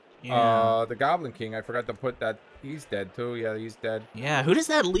 Yeah. The Goblin King, I forgot to put that. He's dead, too. Yeah, he's dead. Yeah, who does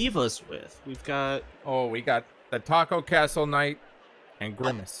that leave us with? We got the Taco Castle Knight and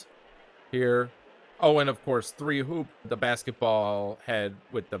Grimace here. Oh, and of course, 3 Hoop, the basketball head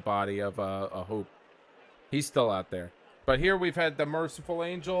with the body of a Hoop. He's still out there. But here we've had the Merciful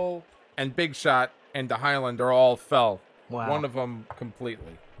Angel and Big Shot and the Highlander all fell. Wow. One of them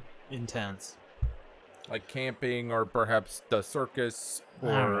completely. Intense. Like camping or perhaps the circus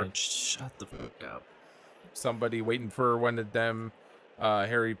or Alright, shut the fuck up. Somebody waiting for one of them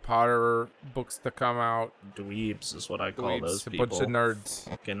Harry Potter books to come out. Dweebs is what I call those people. A bunch of nerds.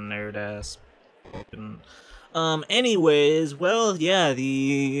 Fucking nerd ass. Anyways, well, yeah,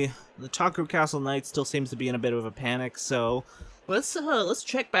 the Taco Castle Knight still seems to be in a bit of a panic, so let's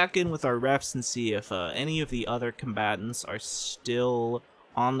check back in with our refs and see if any of the other combatants are still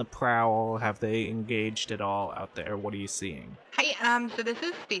on the prowl. Have they engaged at all out there? What are you seeing? Hi, so this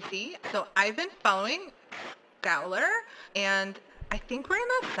is Stacy. So I've been following Scowler, and I think we're in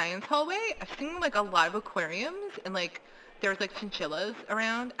the science hallway. I've seen like a lot of aquariums and like there's like chinchillas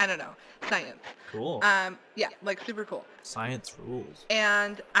around. I don't know. Science. Cool. Yeah, like super cool. Science rules.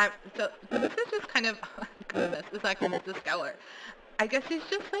 And so this is just kind of goodness. This is like Mrs. Scowler. I guess he's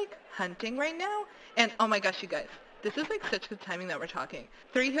just like hunting right now. And oh my gosh, you guys, this is like such good timing that we're talking.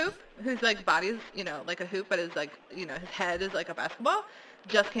 3 Hoop, whose like body's like a hoop, but is like his head is like a basketball,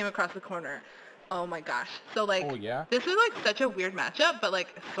 just came across the corner. Oh my gosh. So like, this is like such a weird matchup, but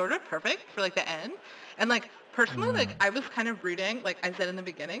like sort of perfect for like the end. And like personally, like I was kind of rooting, like I said in the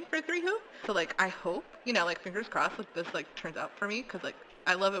beginning, for 3 Hoop. So like I hope, like fingers crossed, like this like turns out for me, because like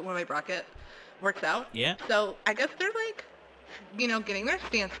I love it when my bracket works out. Yeah. So I guess they're like, getting their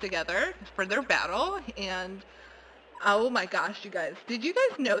stance together for their battle. And oh my gosh, you guys, did you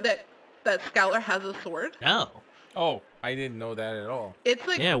guys know that Scowler has a sword? No. Oh, I didn't know that at all. It's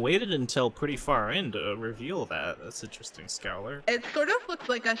like, yeah, waited until pretty far in to reveal that. That's interesting, Scowler. It sort of looks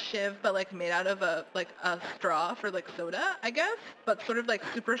like a shiv, but like made out of a straw for like soda, I guess, but sort of like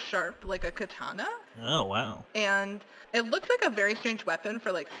super sharp, like a katana. Oh, wow. And it looks like a very strange weapon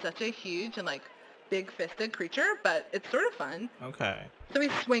for like such a huge and like big-fisted creature, but it's sort of fun. Okay. So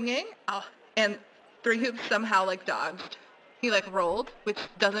he's swinging, and 3 Hoops somehow like dodged. He like rolled, which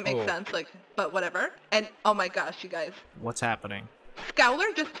doesn't make sense, like, but whatever. And oh my gosh, you guys. What's happening?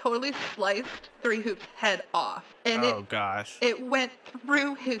 Scowler just totally sliced 3 Hoops' head off. And gosh. It went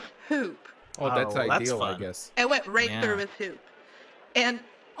through his hoop. Oh, that's ideal, I guess. It went right through his hoop. And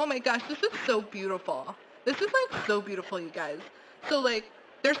oh my gosh, this is so beautiful. This is like so beautiful, you guys. So like,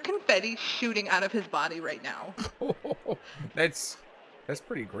 there's confetti shooting out of his body right now. That's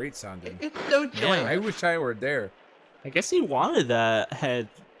pretty great sounding. It's so joyous. Yeah, I wish I were there. I guess he wanted that head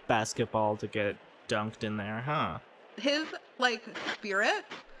basketball to get dunked in there, huh? His, like, spirit,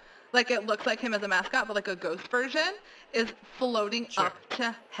 like it looks like him as a mascot, but like a ghost version, is floating up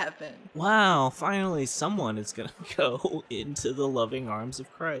to heaven. Wow, finally someone is gonna go into the loving arms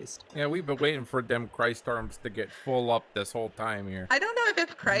of Christ. Yeah, we've been waiting for them Christ arms to get full up this whole time here. I don't know if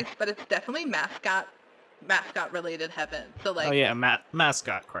it's Christ, but it's definitely mascot related heaven. So like, oh yeah,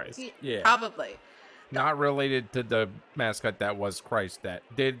 mascot Christ. Yeah, probably. Not related to the mascot that was Christ that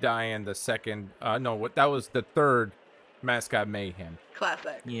did die in the second. That was the third mascot mayhem.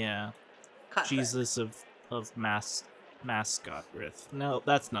 Classic. Yeah. Classic. Jesus of mascot Rith. No,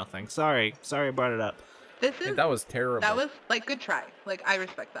 that's nothing. Sorry, I brought it up. That was terrible. That was like good try. Like I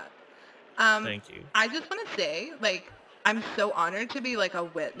respect that. Thank you. I just want to say, like, I'm so honored to be like a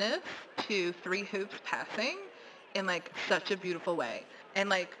witness to 3 Hoops passing in like such a beautiful way. And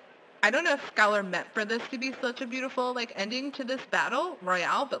like, I don't know if Scholar meant for this to be such a beautiful, like, ending to this battle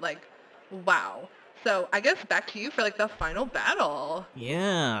royale, but, like, wow. So I guess back to you for, like, the final battle.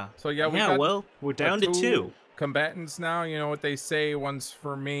 Yeah. So yeah, well, we're down to 2 combatants now. You know what they say, one's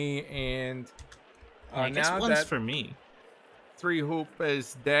for me, and I guess now one's that for me. 3 Hoop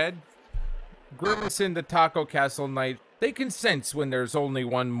is dead, Grimace and the Taco Castle Knight, they can sense when there's only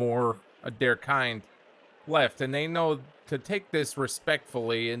one more of their kind left, and they know to take this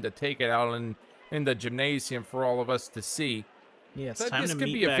respectfully and to take it out in the gymnasium for all of us to see. Yeah, it's So time this to could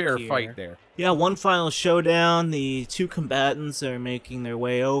meet be a back fair here. fight there. Yeah, one final showdown. The 2 combatants are making their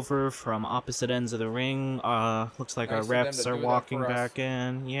way over from opposite ends of the ring. Looks like Nice our of them refs to are do that walking for us. back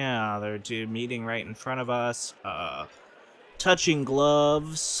in. Yeah, they're meeting right in front of us. Touching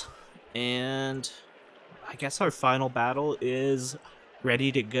gloves, and I guess our final battle is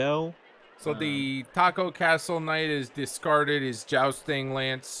ready to go. So the Taco Castle Knight has discarded his jousting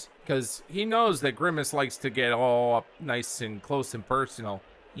lance because he knows that Grimace likes to get all up nice and close and personal.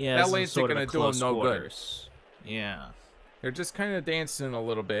 Yeah, That this is lance sort ain't of gonna a do him close no good. quarters. Yeah. They're just kind of dancing a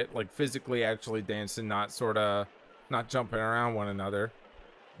little bit, like physically actually dancing, not jumping around one another.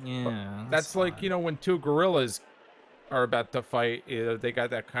 Yeah. That's like, you know, when 2 gorillas are about to fight, they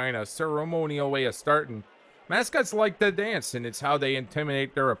got that kind of ceremonial way of starting. Mascots like to dance, and it's how they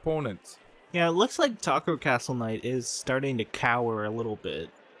intimidate their opponents. Yeah, it looks like Taco Castle Knight is starting to cower a little bit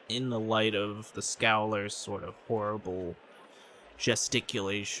in the light of the Scowler's sort of horrible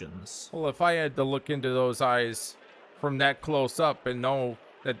gesticulations. Well, if I had to look into those eyes from that close up and know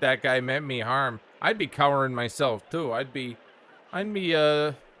that that guy meant me harm, I'd be cowering myself too. I'd be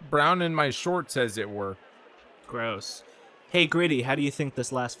brown in my shorts, as it were. Gross. Hey, Gritty, how do you think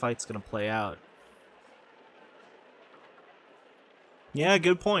this last fight's gonna play out? Yeah,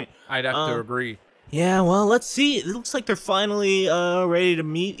 good point. I'd have to agree. Yeah, well, let's see. It looks like they're finally ready to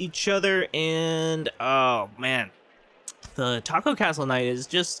meet each other, and oh man, the Taco Castle Knight is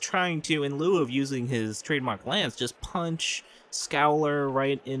just trying to, in lieu of using his trademark lance, just punch Scowler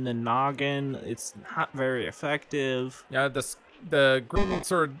right in the noggin. It's not very effective. Yeah, the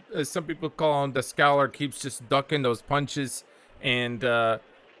Grimace, or as some people call him, the Scowler, keeps just ducking those punches and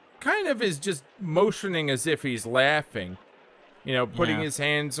kind of is just motioning as if he's laughing. You know, putting his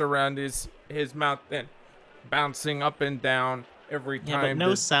hands around his mouth and bouncing up and down every time. Yeah, but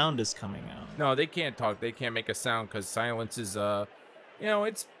no sound is coming out. No, they can't talk. They can't make a sound because silence is,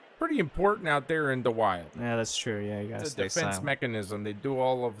 it's pretty important out there in the wild. Yeah, that's true. Yeah, you gotta It's a stay defense silent. mechanism. They do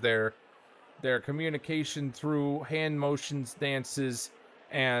all of their communication through hand motions, dances,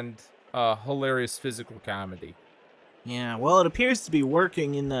 and hilarious physical comedy. Yeah, well, it appears to be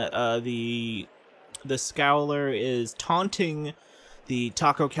working in that the Scowler is taunting the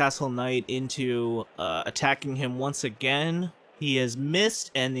Taco Castle Knight into attacking him once again. He has missed,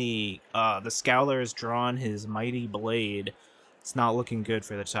 and the Scowler has drawn his mighty blade. It's not looking good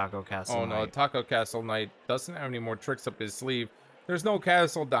for the Taco Castle Oh Knight. no, Taco Castle Knight doesn't have any more tricks up his sleeve. There's no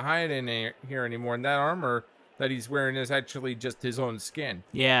castle to hide in here anymore, and that armor that he's wearing is actually just his own skin.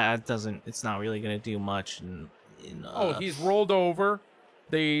 Yeah, it's not really gonna do much. He's rolled over.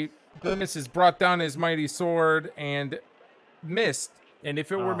 The Grimace has brought down his mighty sword and missed. And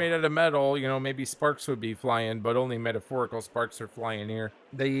if it were made out of metal, you know, maybe sparks would be flying, but only metaphorical sparks are flying here.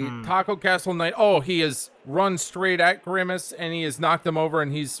 The Taco Castle Knight, he has run straight at Grimace, and he has knocked him over,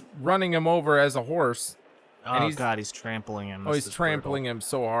 and he's running him over as a horse. Oh god, he's trampling him. He's trampling him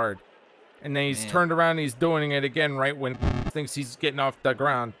so hard. And then he's turned around, and he's doing it again right when he thinks he's getting off the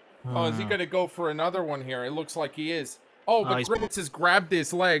ground. Is he going to go for another one here? It looks like he is. But Grimace has grabbed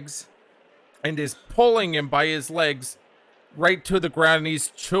his legs and is pulling him by his legs right to the ground, and he's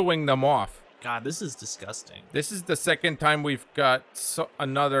chewing them off. God, this is disgusting. This is the second time we've got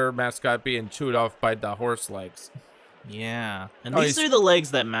another mascot being chewed off by the horse legs. Yeah, and these are the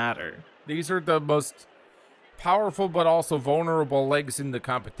legs that matter. These are the most powerful but also vulnerable legs in the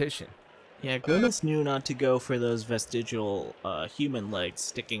competition. Yeah, Grimace knew not to go for those vestigial human legs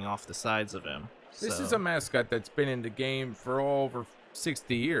sticking off the sides of him. This is a mascot that's been in the game for over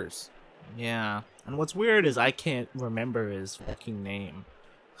 60 years. Yeah, and what's weird is I can't remember his fucking name.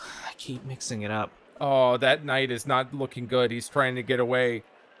 I keep mixing it up. Oh, that knight is not looking good. He's trying to get away,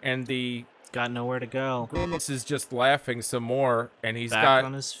 and the got nowhere to go. Grimace is just laughing some more, and he's back got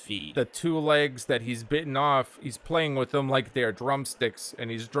on his feet. The 2 legs that he's bitten off. He's playing with them like they're drumsticks, and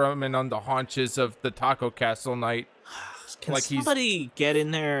he's drumming on the haunches of the Taco Castle Knight. Can somebody get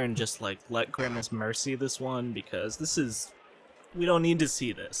in there and just let Grimace mercy this one, because we don't need to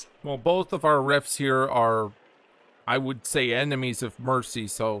see this. Well, both of our refs here are, I would say, enemies of mercy,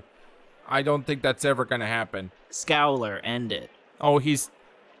 so I don't think that's ever going to happen. Scowler, end it. Oh, he's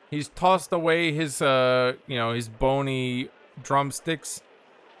He's tossed away his, his bony drumsticks,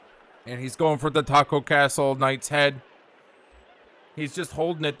 and he's going for the Taco Castle Knight's head. He's just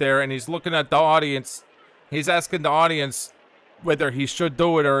holding it there, and he's looking at the audience. He's asking the audience whether he should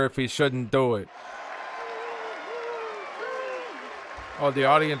do it or if he shouldn't do it. Oh, the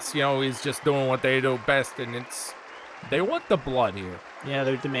audience, is just doing what they do best, and they want the blood here. Yeah,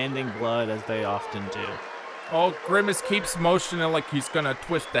 they're demanding blood, as they often do. Oh, Grimace keeps motioning like he's going to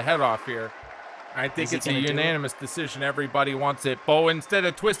twist the head off here. I think it's a unanimous decision. Everybody wants it. Bo, instead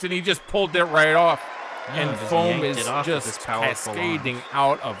of twisting, he just pulled it right off. Yeah, and foam is just cascading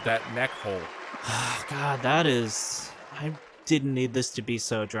out of that neck hole. God, that is... I didn't need this to be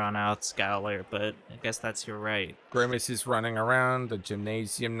so drawn out, Scowler, but I guess that's your right. Grimace is running around the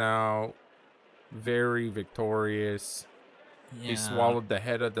gymnasium now. Very victorious. Yeah. He swallowed the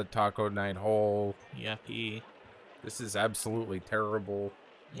head of the Taco Knight whole. Yuppie. This is absolutely terrible.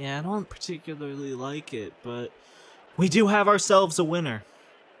 Yeah, I don't particularly like it, but we do have ourselves a winner.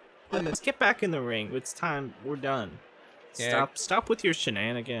 Let's get back in the ring. It's time. We're done. Yeah. Stop with your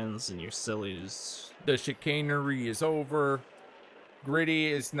shenanigans and your sillies. The chicanery is over. Gritty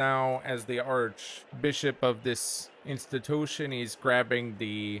is now, as the archbishop of this institution, he's grabbing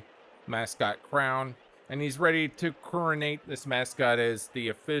the mascot crown, and he's ready to coronate this mascot as the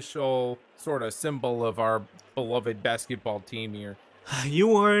official sort of symbol of our beloved basketball team here.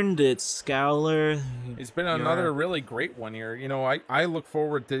 You earned it, Scowler. It's been another really great one here. I look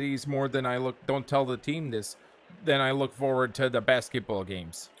forward to these more than don't tell the team this, than I look forward to the basketball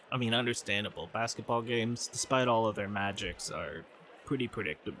games. I mean, understandable. Basketball games, despite all of their magics, are pretty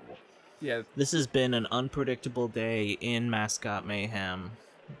predictable. Yeah. This has been an unpredictable day in Mascot Mayhem.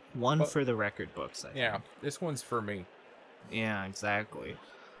 One for the record books, I think. Yeah, this one's for me. Yeah, exactly.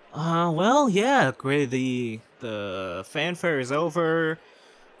 Well, yeah, Gritty, the fanfare is over.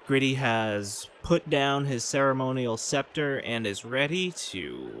 Gritty has put down his ceremonial scepter and is ready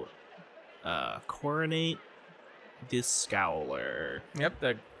to coronate this Scowler. Yep,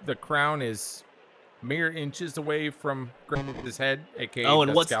 the crown is mere inches away from Grimace's head, aka Oh,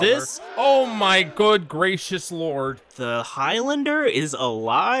 and what's Scowler. this? Oh my good gracious lord. The Highlander is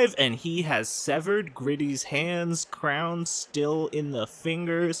alive, and he has severed Gritty's hands, crown still in the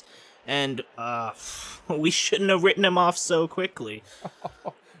fingers, and, we shouldn't have written him off so quickly.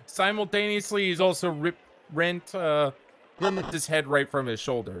 Simultaneously, he's also rent Grimace's head right from his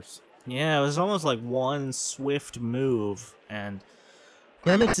shoulders. Yeah, it was almost like one swift move, and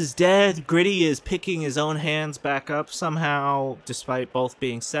Grimace is dead. Gritty is picking his own hands back up somehow, despite both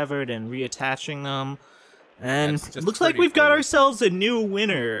being severed and reattaching them. And it looks like we've got ourselves a new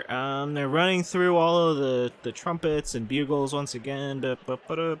winner. They're running through all of the trumpets and bugles once again. Oh,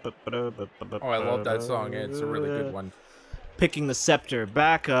 I love that song. It's a really good one. Picking the scepter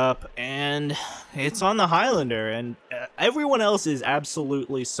back up, and it's on the Highlander, and everyone else is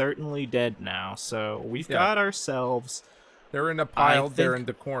absolutely certainly dead now. So we've got ourselves... They're in a pile there in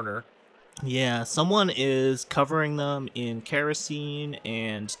the corner. Yeah, someone is covering them in kerosene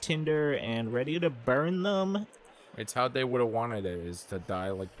and tinder and ready to burn them. It's how they would have wanted it, is to die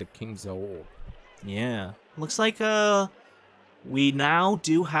like the kings of old. Yeah. Looks like we now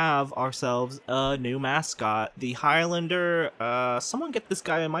do have ourselves a new mascot. The Highlander. Someone get this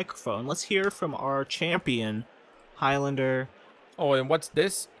guy a microphone. Let's hear from our champion, Highlander. Oh, and what's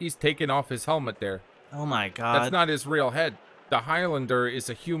this? He's taking off his helmet there. Oh my god. That's not his real head. The Highlander is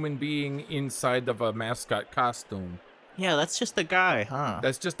a human being inside of a mascot costume. Yeah, that's just a guy, huh?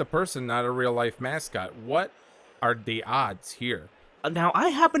 That's just a person, not a real-life mascot. What are the odds here? Now, I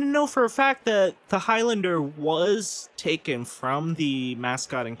happen to know for a fact that the Highlander was taken from the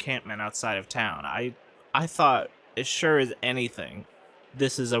mascot encampment outside of town. I thought, as sure as anything,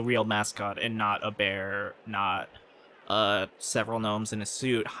 this is a real mascot and not a bear, not... several gnomes in a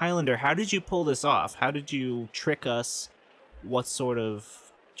suit. Highlander, how did you pull this off? How did you trick us? What sort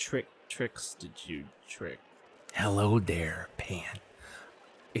of tricks did you trick? Hello there, Pan.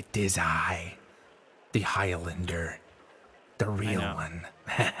 It is I, the Highlander, the real one.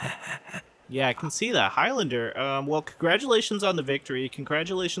 Yeah, I can see that. Highlander, well, congratulations on the victory.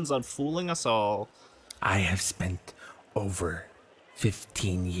 Congratulations on fooling us all. I have spent over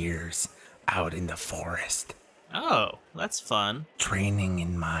 15 years out in the forest. Oh, that's fun. Training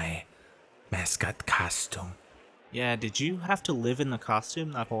in my mascot costume. Yeah, did you have to live in the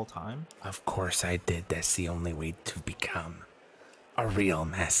costume that whole time? Of course I did. That's the only way to become a real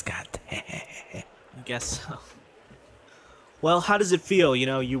mascot. I guess so. Well, how does it feel?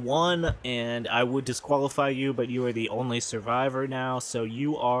 You won, and I would disqualify you, but you are the only survivor now, so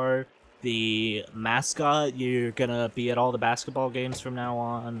you are the mascot. You're gonna be at all the basketball games from now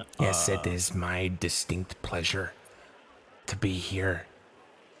on. Yes, it is my distinct pleasure to be here.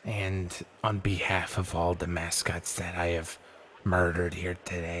 And on behalf of all the mascots that I have murdered here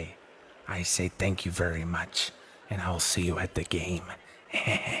today, I say thank you very much, and I'll see you at the game.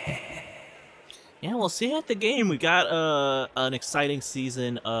 Yeah, we'll see you at the game. We got an exciting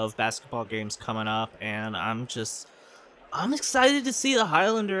season of basketball games coming up, and I'm excited to see the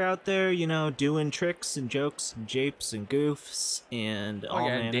Highlander out there, doing tricks and jokes and japes and goofs and all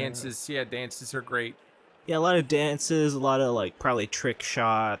manner. Dances. Yeah, dances are great. Yeah, a lot of dances, a lot of probably trick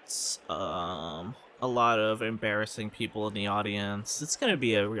shots, a lot of embarrassing people in the audience. It's gonna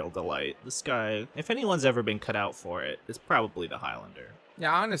be a real delight. This guy, if anyone's ever been cut out for it, it's probably the Highlander.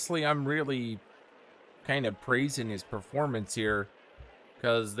 Yeah, honestly, I'm really kind of praising his performance here,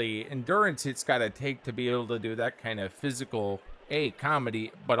 because the endurance it's got to take to be able to do that kind of physical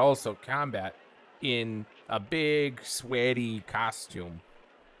comedy, but also combat in a big sweaty costume.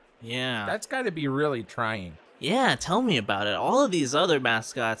 Yeah, that's got to be really trying. Yeah, tell me about it. All of these other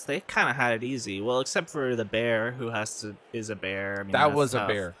mascots, they kind of had it easy. Well, except for the bear, who is a bear. I mean, that was tough.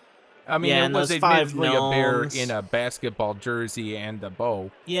 A bear. I mean, yeah, it was admittedly a bear in a basketball jersey and a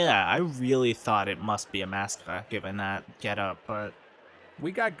bow. Yeah, I really thought it must be a mascot given that getup, but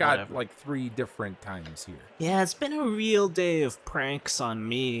we got whatever. Like 3 different times here. Yeah, it's been a real day of pranks on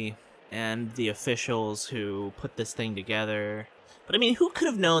me and the officials who put this thing together. But I mean, who could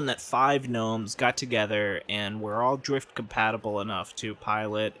have known that 5 gnomes got together and were all drift compatible enough to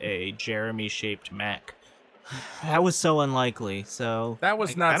pilot a Jeremy-shaped mech? That was so unlikely. So that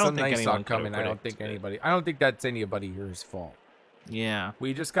was not something I saw coming. I don't think that's anybody here's fault. Yeah,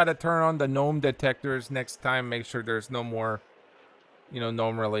 we just got to turn on the gnome detectors next time. Make sure there's no more,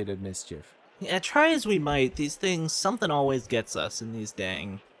 gnome-related mischief. Yeah, try as we might, these things, something always gets us in these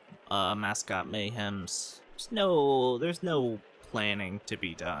dang mascot mayhems. There's no planning to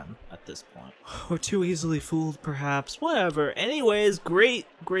be done at this point. We're too easily fooled, perhaps. Whatever. Anyways, great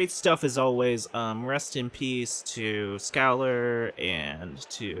stuff as always. Rest in peace to Scowler and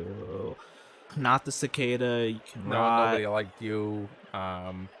to Not the Cicada. You can rot. Nobody liked you.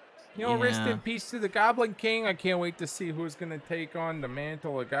 Rest in peace to the Goblin King. I can't wait to see who's gonna take on the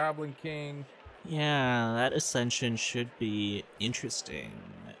mantle of Goblin King. Yeah, that ascension should be interesting.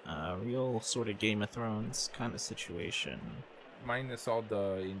 Real sort of Game of Thrones kind of situation. Minus all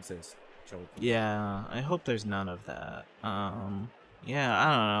the incest children. Yeah, I hope there's none of that. Yeah, I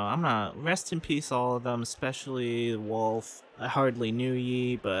don't know. I'm not. Rest in peace, all of them, especially Wolf. I hardly knew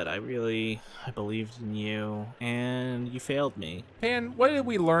ye, but I believed in you, and you failed me. Pan, what did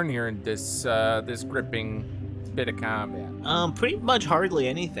we learn here in this gripping bit of combat? Pretty much hardly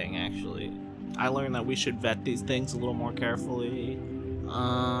anything, actually. I learned that we should vet these things a little more carefully.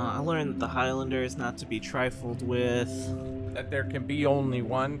 I learned that the Highlander is not to be trifled with. That there can be only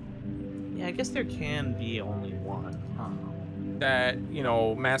one? Yeah, I guess there can be only one. That,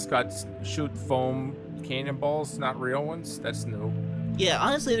 mascots shoot foam cannonballs, not real ones? That's new. Yeah,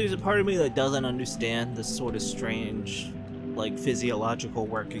 honestly, there's a part of me that doesn't understand the sort of strange, physiological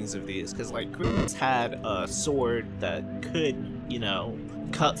workings of these. Because, Groot's had a sword that could,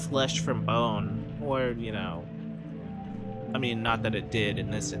 cut flesh from bone. Or, I mean, not that it did in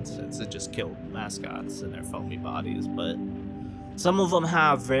this instance. It just killed mascots in their foamy bodies, but some of them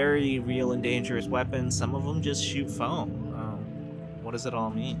have very real and dangerous weapons. Some of them just shoot foam. What does it all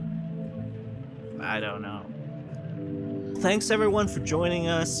mean? I don't know. Thanks everyone for joining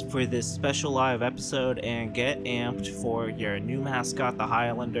us for this special live episode, and get amped for your new mascot, the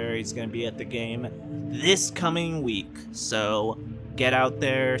Highlander. He's going to be at the game this coming week. So get out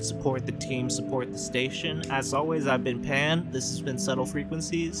there, support the team, support the station. As always, I've been Pan. This has been Subtle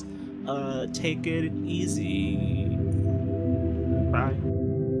Frequencies. Take it easy. Bye.